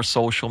much more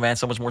social, man,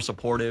 so much more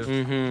supportive,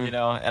 you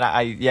know? And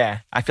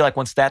I feel like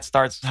once that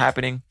starts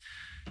happening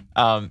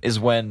is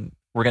when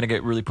we're going to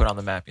get really put on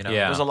the map, you know?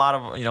 There's a lot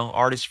of, you know,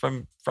 artists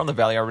from the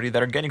Valley already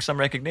that are getting some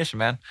recognition,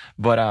 man.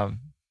 But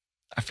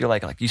I feel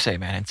like you say,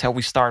 man, until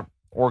we start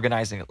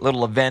organizing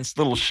little events,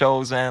 little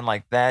shows, and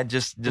like that,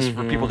 just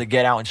for people to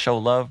get out and show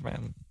love,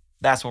 man,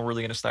 that's when we're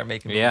really going to start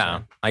making moves,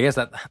 man. I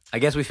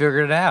guess we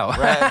figured it out.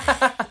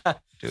 Right.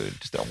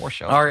 Dude, just throw more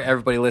shows. All right,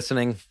 everybody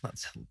listening,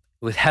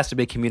 it has to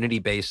be a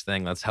community-based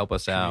thing. Let's help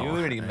us out.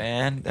 Community,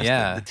 man.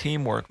 That's the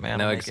teamwork, man.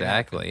 No,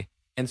 exactly.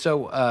 And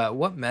so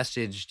what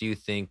message do you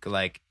think,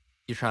 like,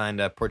 you're trying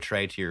to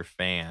portray to your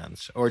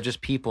fans or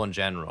just people in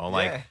general?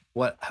 Like,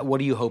 what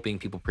are you hoping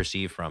people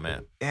perceive from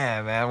it?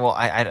 Yeah, man. Well,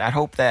 I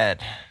hope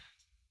that...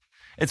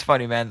 It's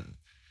funny, man.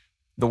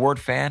 The word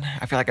fan,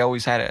 I feel like I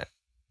always had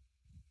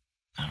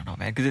I don't know,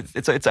 man,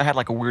 because I had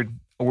like a weird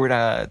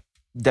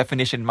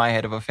definition in my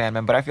head of a fan,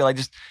 man. But I feel like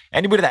just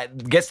anybody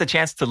that gets the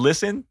chance to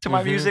listen to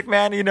my music,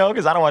 man, you know,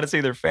 because I don't want to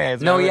say they're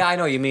fans. No, man. I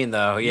know what you mean,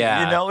 though.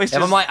 Yeah, you know, it's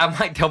just, I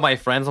might tell my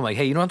friends, I'm like,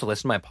 hey, you don't have to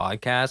listen to my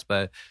podcast,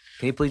 but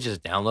can you please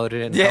just download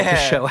it and help the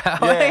show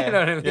out? You know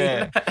what I mean?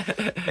 Yeah.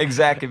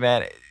 Exactly,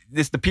 man.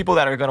 It's the people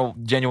that are gonna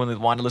genuinely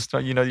want to listen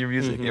to, you know, your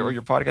music or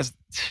your podcast,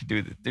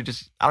 dude. They're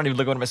just, I don't even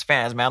look at them as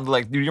fans, man. I'm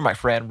like, dude, you're my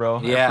friend,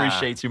 bro. Yeah. I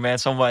appreciate you, man,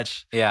 so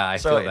much. Yeah, I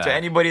feel that. To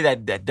anybody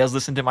that does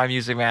listen to my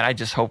music, man, I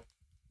just hope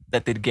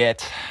that they'd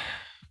get.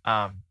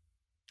 Well,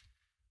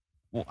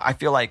 I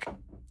feel like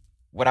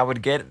what I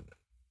would get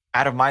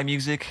out of my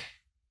music,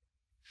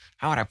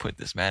 how would I put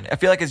this, man? I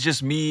feel like it's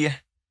just me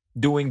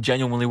doing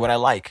genuinely what I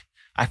like.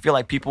 I feel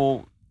like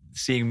people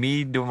seeing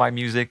me doing my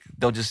music,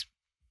 they'll just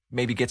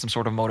maybe get some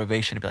sort of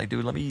motivation to be like,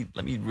 dude, let me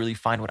really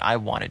find what I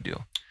want to do.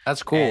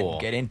 That's cool.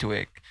 And get into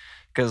it.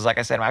 Because like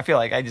I said, I feel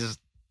like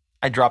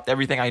I dropped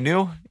everything I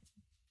knew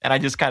and I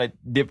just kind of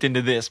dipped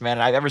into this, man.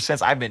 And ever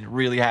since, I've been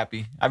really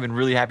happy. I've been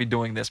really happy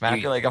doing this, man. I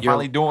feel like I'm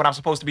finally doing what I'm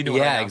supposed to be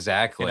doing right now,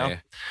 exactly. You know?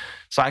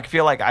 So I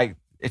feel like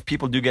if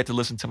people do get to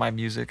listen to my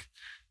music,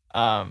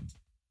 I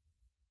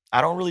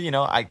don't really, you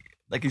know,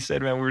 like you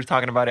said, man, we were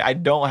talking about it. I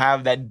don't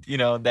have that, you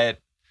know, that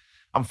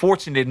I'm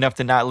fortunate enough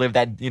to not live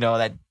that, you know,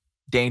 that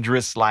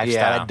dangerous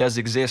lifestyle that does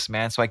exist,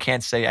 man. So I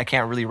can't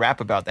really rap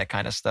about that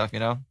kind of stuff, you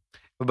know?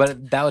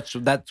 But that's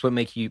what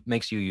makes you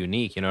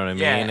unique. You know what I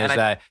mean? Yeah, Is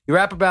that you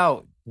rap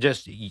about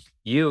just you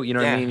know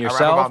what I mean? I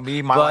Yourself. rap about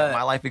me,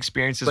 my life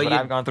experiences, what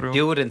I've gone through.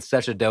 Do it in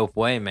such a dope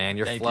way, man.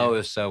 Your Thank flow you.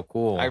 is so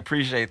cool. I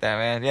appreciate that,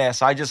 man. Yeah,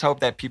 so I just hope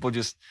that people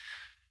just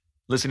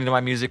listening to my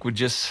music would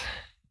just,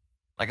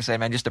 like I said,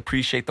 man, just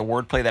appreciate the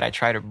wordplay that I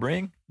try to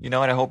bring, you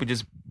know, and I hope it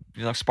just,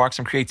 you know, spark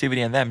some creativity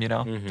in them, you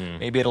know. Mm-hmm.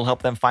 Maybe it'll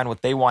help them find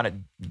what they want to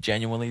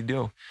genuinely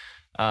do.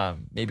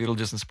 Maybe it'll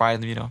just inspire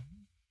them, you know,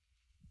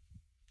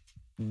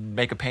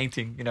 make a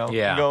painting, you know,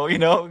 go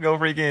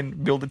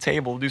freaking build a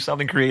table, do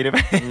something creative.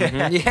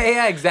 Mm-hmm.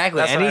 Yeah, exactly.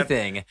 That's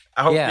anything.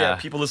 I hope,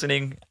 people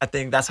listening, I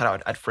think that's how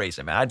I'd phrase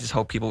it, man. I just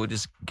hope people would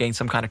just gain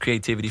some kind of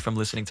creativity from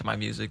listening to my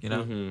music, you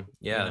know? Mm-hmm.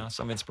 Yeah. You know,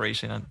 some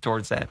inspiration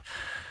towards that.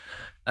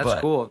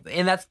 That's cool.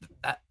 And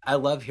I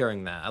love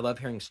hearing that. I love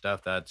hearing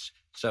stuff that's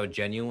so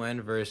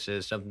genuine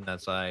versus something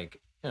that's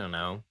like, I don't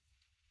know.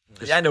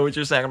 Yeah, I know what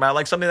you're saying about,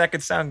 like something that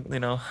could sound, you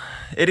know,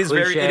 it is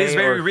very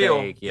real.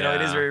 Fake, you know,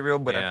 it is very real,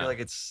 but yeah. I feel like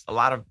it's a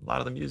lot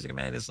of the music,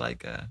 man, is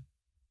like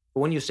But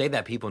when you say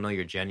that, people know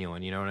you're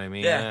genuine, you know what I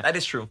mean? Yeah, that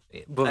is true.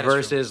 But that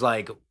versus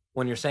like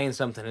when you're saying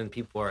something and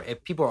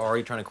if people are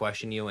already trying to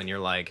question you and you're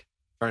like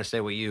trying to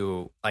say what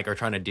you like are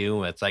trying to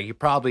do, it's like you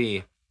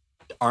probably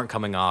aren't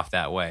coming off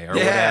that way or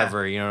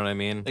whatever, you know what I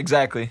mean?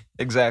 Exactly,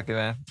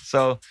 man.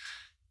 So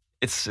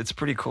it's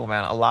pretty cool,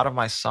 man. A lot of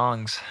my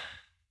songs,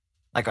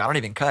 like I don't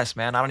even cuss,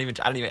 man. I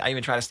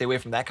even try to stay away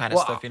from that kind of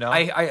stuff, you know.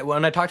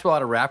 When I talk to a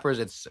lot of rappers,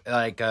 it's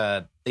like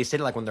they say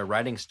like when they're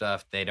writing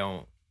stuff, they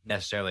don't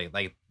necessarily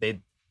like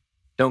they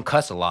don't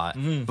cuss a lot,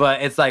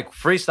 but it's like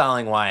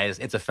freestyling wise,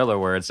 it's a filler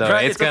word, so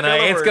right, it's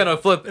gonna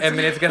flip. I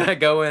mean, it's gonna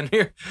go in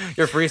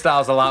your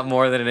freestyles a lot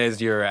more than it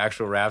is your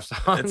actual rap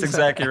songs. That's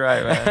exactly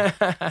right,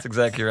 man. That's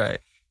exactly right.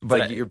 But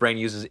like your brain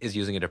is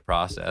using it to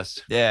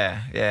process.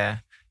 Yeah,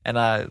 and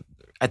I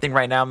think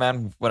right now,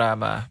 man, what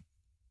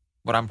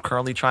I'm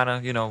currently trying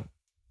to, you know,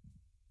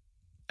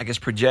 I guess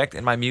project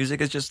in my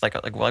music is just like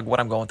what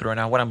I'm going through right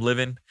now, what I'm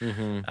living,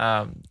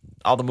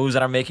 all the moves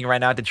that I'm making right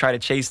now to try to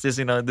chase this,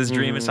 you know, this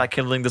dream. It's like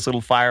kindling this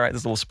little fire,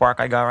 this little spark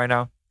I got right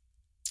now,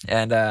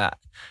 and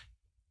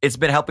it's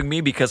been helping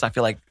me because I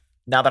feel like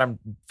now that I'm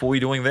fully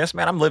doing this,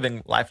 man, I'm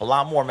living life a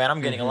lot more, man.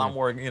 I'm getting a lot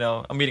more, you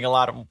know, I'm meeting a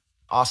lot of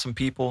awesome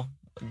people,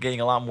 getting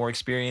a lot more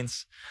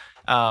experience,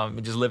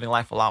 and just living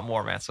life a lot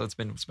more, man. So it's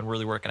been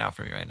really working out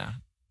for me right now.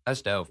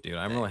 That's dope, dude.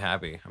 I'm really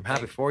happy. I'm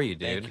happy for you,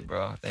 dude. Thank you,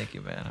 bro. Thank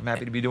you, man. I'm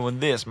happy to be doing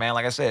this, man.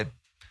 Like I said,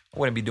 I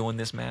wouldn't be doing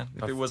this, man,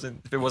 if it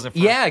wasn't for...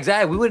 Yeah,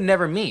 exactly. We would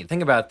never meet.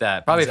 Think about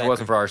that. Probably if it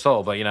wasn't for our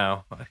soul, but you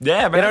know.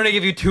 Yeah, man. They don't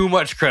give you too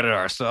much credit,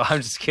 our soul.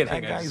 I'm just kidding.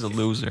 That guy's a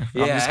loser.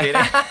 Yeah. I'm just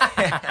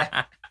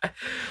kidding.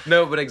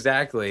 No, but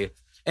exactly.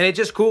 And it's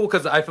just cool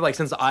because I feel like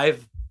since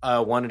I've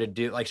wanted to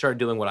do, like, started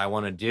doing what I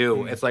want to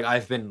do, it's like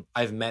I've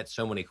met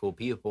so many cool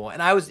people,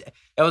 and I was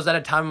at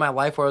a time in my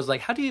life where I was like,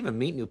 how do you even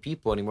meet new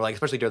people anymore? Like,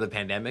 especially during the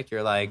pandemic,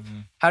 you're like,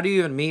 how do you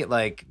even meet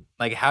like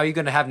how are you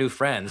going to have new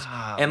friends?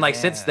 And like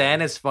since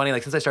then, it's funny.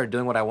 Like since I started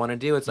doing what I want to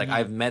do, it's like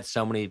I've met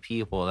so many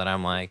people that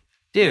I'm like,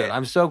 dude,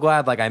 I'm so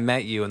glad like I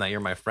met you and that you're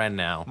my friend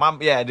now.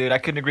 Yeah, dude, I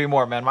couldn't agree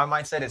more, man. My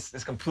mindset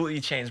is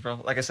completely changed, bro.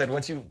 Like I said,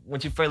 once you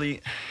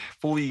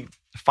fully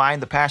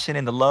find the passion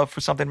and the love for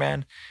something,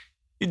 man,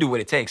 you do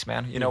what it takes,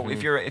 man. You know,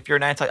 if you're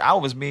an I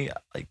was me.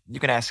 Like you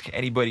can ask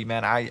anybody,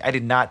 man. I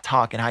did not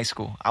talk in high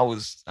school. I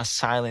was a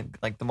silent,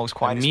 like the most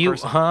quietest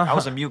person. Huh? I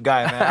was a mute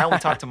guy, man. I only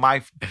talked to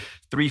my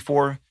 3,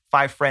 4,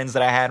 5 friends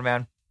that I had,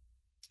 man.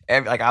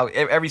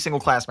 Every single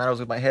class, man, I was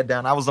with my head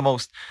down. I was the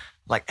most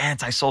like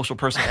antisocial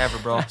person ever,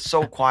 bro.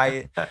 So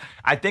quiet.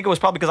 I think it was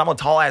probably because I'm a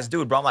tall ass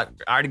dude, bro. I'm like,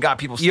 I already got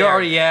people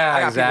staring.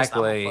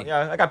 Exactly.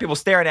 I got people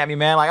staring at me,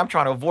 man. Like I'm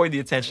trying to avoid the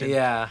attention.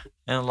 Yeah.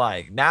 And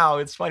like now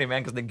it's funny,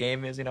 man, because the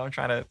game is, you know,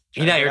 trying to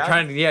you're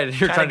trying to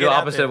do the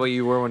opposite of what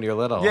you were when you were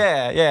little.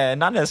 Yeah.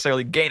 Not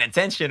necessarily gain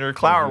attention or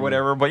clout or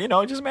whatever, but you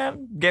know, just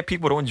man, get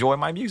people to enjoy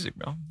my music,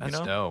 bro.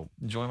 That's dope.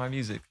 Enjoy my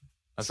music.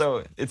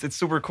 So it's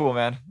super cool,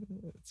 man.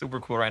 It's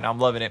super cool right now. I'm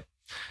loving it.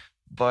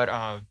 But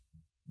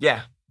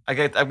yeah,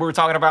 we were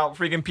talking about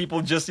freaking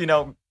people just, you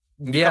know,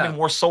 becoming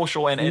more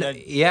social and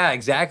yeah,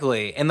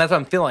 exactly. And that's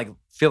what I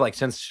feel like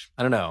since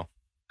I don't know,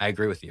 I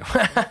agree with you.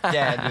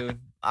 Yeah, dude.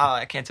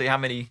 I can't tell you how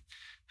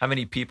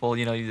many people,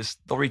 you know,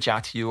 they'll reach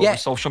out to you over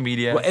social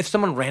media. Well, if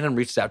someone random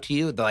reaches out to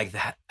you, they're like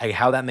that, like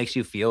how that makes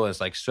you feel is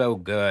like so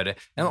good.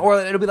 And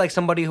or it'll be like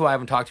somebody who I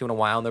haven't talked to in a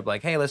while, and they're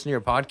like, "Hey, listen to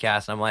your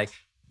podcast." And I'm like,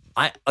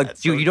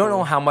 dude, you don't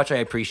know how much I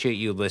appreciate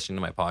you listening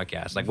to my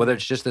podcast. Like whether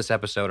it's just this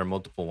episode or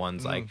multiple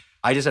ones, like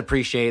I just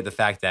appreciate the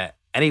fact that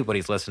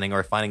anybody's listening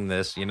or finding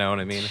this, you know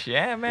what I mean?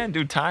 Yeah, man,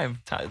 dude, time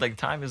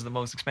is the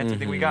most expensive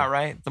thing we got,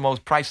 right? The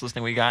most priceless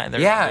thing we got. And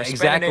they're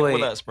spending it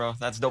with us, bro.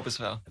 That's dope as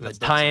hell.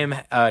 Time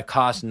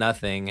costs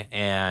nothing,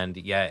 and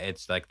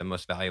it's like the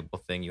most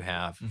valuable thing you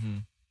have.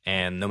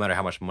 And no matter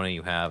how much money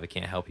you have, it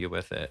can't help you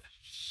with it.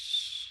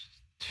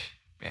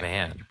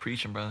 Man, you're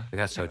preaching, brother. We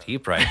got so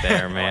deep right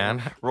there,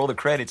 man. Roll the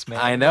credits, man.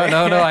 I know.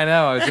 No, I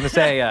know. I was gonna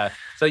say,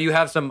 so you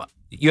have an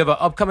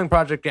upcoming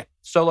project,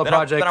 solo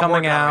project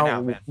coming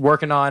out,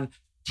 working on.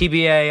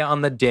 TBA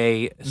on the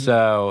date.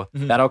 So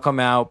that'll come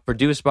out.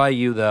 Produced by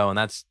you though, and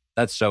that's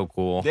so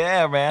cool.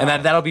 Yeah, man.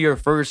 And that'll be your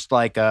first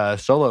like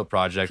solo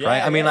project,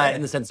 right? I mean, yeah. like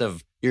in the sense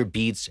of your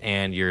beats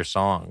and your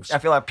songs. I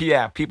feel like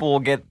people will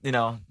get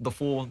the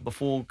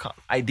full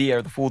idea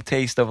or the full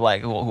taste of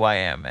like who I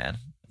am, man.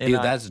 Dude,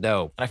 that's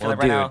dope. I feel like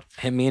right now,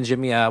 hit me and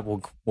Jimmy up.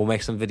 We'll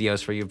make some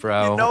videos for you,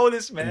 bro. You know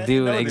this, man. Dude,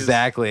 you know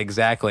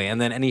exactly.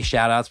 And then any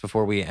shout outs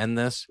before we end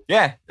this?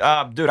 Yeah,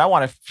 dude, I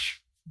want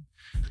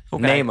to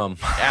name them.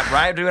 Yeah,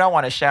 right, dude. I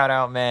want to shout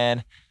out,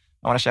 man.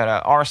 I want to shout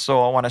out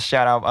Arso. I want to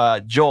shout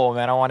out Joel,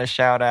 man. I want to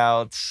shout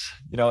out,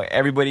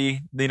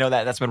 everybody,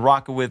 that's been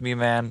rocking with me,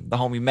 man. The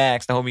homie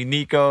Max, the homie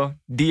Nico,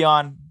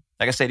 Dion.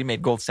 Like I said, he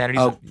made Gold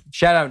Standard.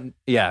 Shout out,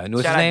 yeah.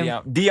 What's his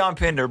name? Dion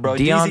Pinder, bro.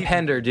 Dion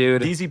Pinder,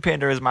 dude. DZ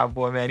Pinder is my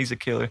boy, man. He's a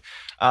killer.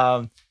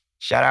 Shout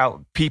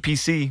out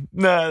PPC.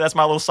 Nah, that's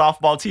my little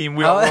softball team.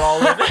 We're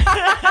all in.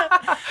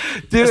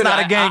 Dude, it's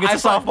not a gang.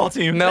 It's a softball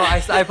team. No,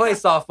 I play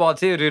softball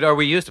too, dude. Or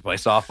we used to play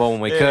softball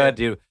when we could,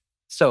 dude.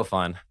 So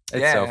fun.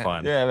 It's so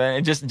fun. Yeah, man.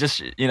 And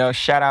just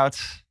shout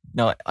outs.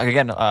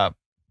 Again,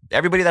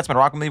 everybody that's been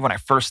rocking with me when I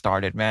first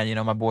started, man.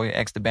 My boy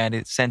X the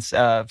Bandit,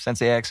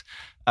 Sensei X.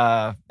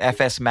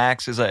 FS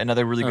Max is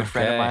another really good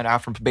friend of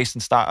mine, based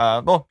in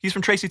Stockton. He's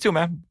from Tracy too,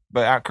 man,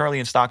 but currently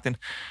in Stockton.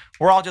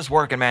 We're all just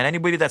working, man.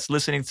 Anybody that's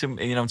listening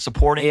to,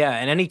 supporting. Yeah,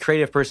 and any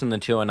creative person in the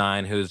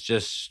 209 who's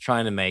just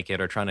trying to make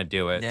it or trying to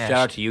do it. Yeah, shout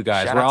out to you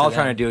guys. We're all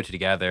trying to do it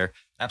together.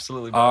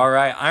 Absolutely, bro. All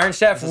right, Iron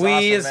Chef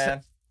Weez. Awesome,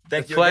 man.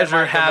 Thank you.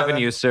 Pleasure having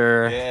you,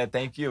 sir. Yeah,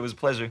 thank you. It was a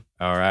pleasure.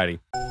 All righty.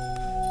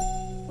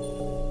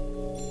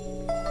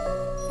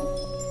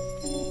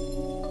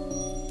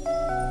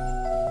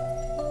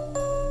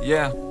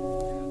 Yeah.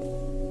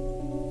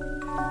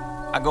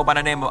 I go by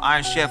the name of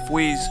Iron Chef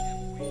Weez.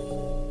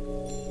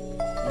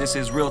 This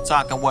is real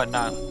talk and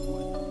whatnot.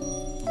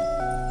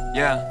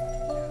 Yeah.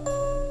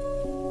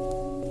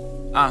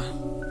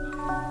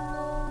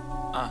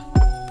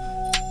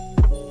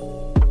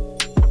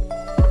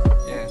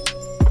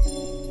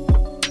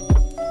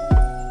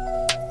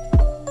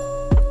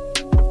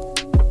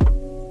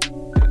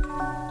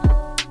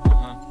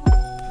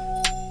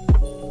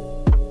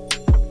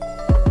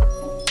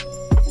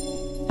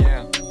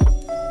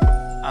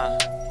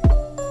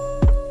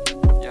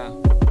 Yeah.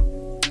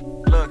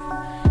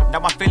 Now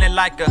I'm feeling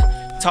like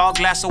a tall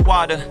glass of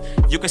water.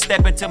 You can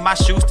step into my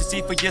shoes to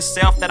see for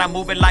yourself that I'm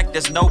moving like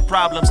there's no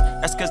problems.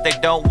 That's cause they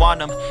don't want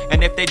them.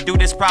 And if they do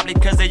this, probably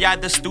cause they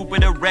either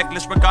stupid or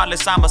reckless.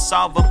 Regardless, I'ma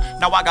solve them.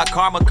 Now I got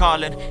karma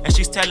calling, and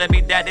she's telling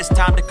me that it's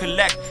time to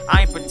collect.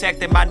 I ain't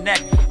protecting my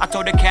neck. I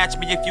told her catch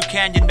me if you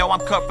can, you know I'm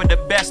cut for the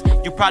best.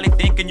 You probably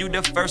thinking you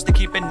the first to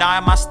keep an eye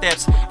on my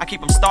steps. I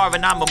keep them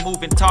starving, I'm a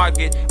moving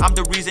target. I'm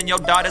the reason your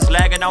daughter's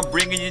lagging, I'm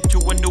bringing you to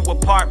a new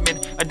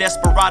apartment. A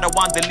desperado,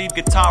 I'm the lead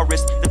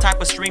guitarist. The type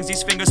of strings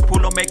these fingers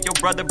pull will make your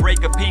brother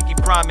break a pinky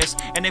promise.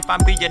 And if I'm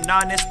being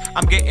honest,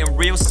 I'm getting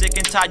real sick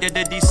and tired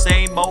of these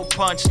same old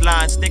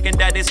punchlines. Thinking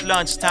that it's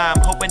lunchtime,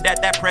 hoping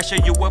that that pressure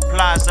you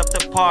apply's up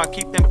to par.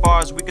 Keep them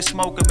bars, we can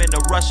smoke them in a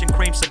Russian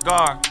cream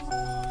cigar.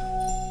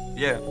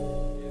 Yeah.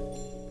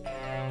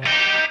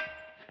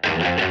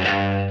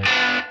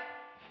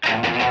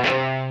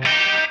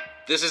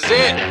 This is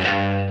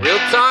it. Real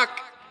talk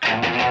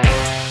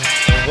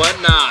and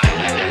whatnot.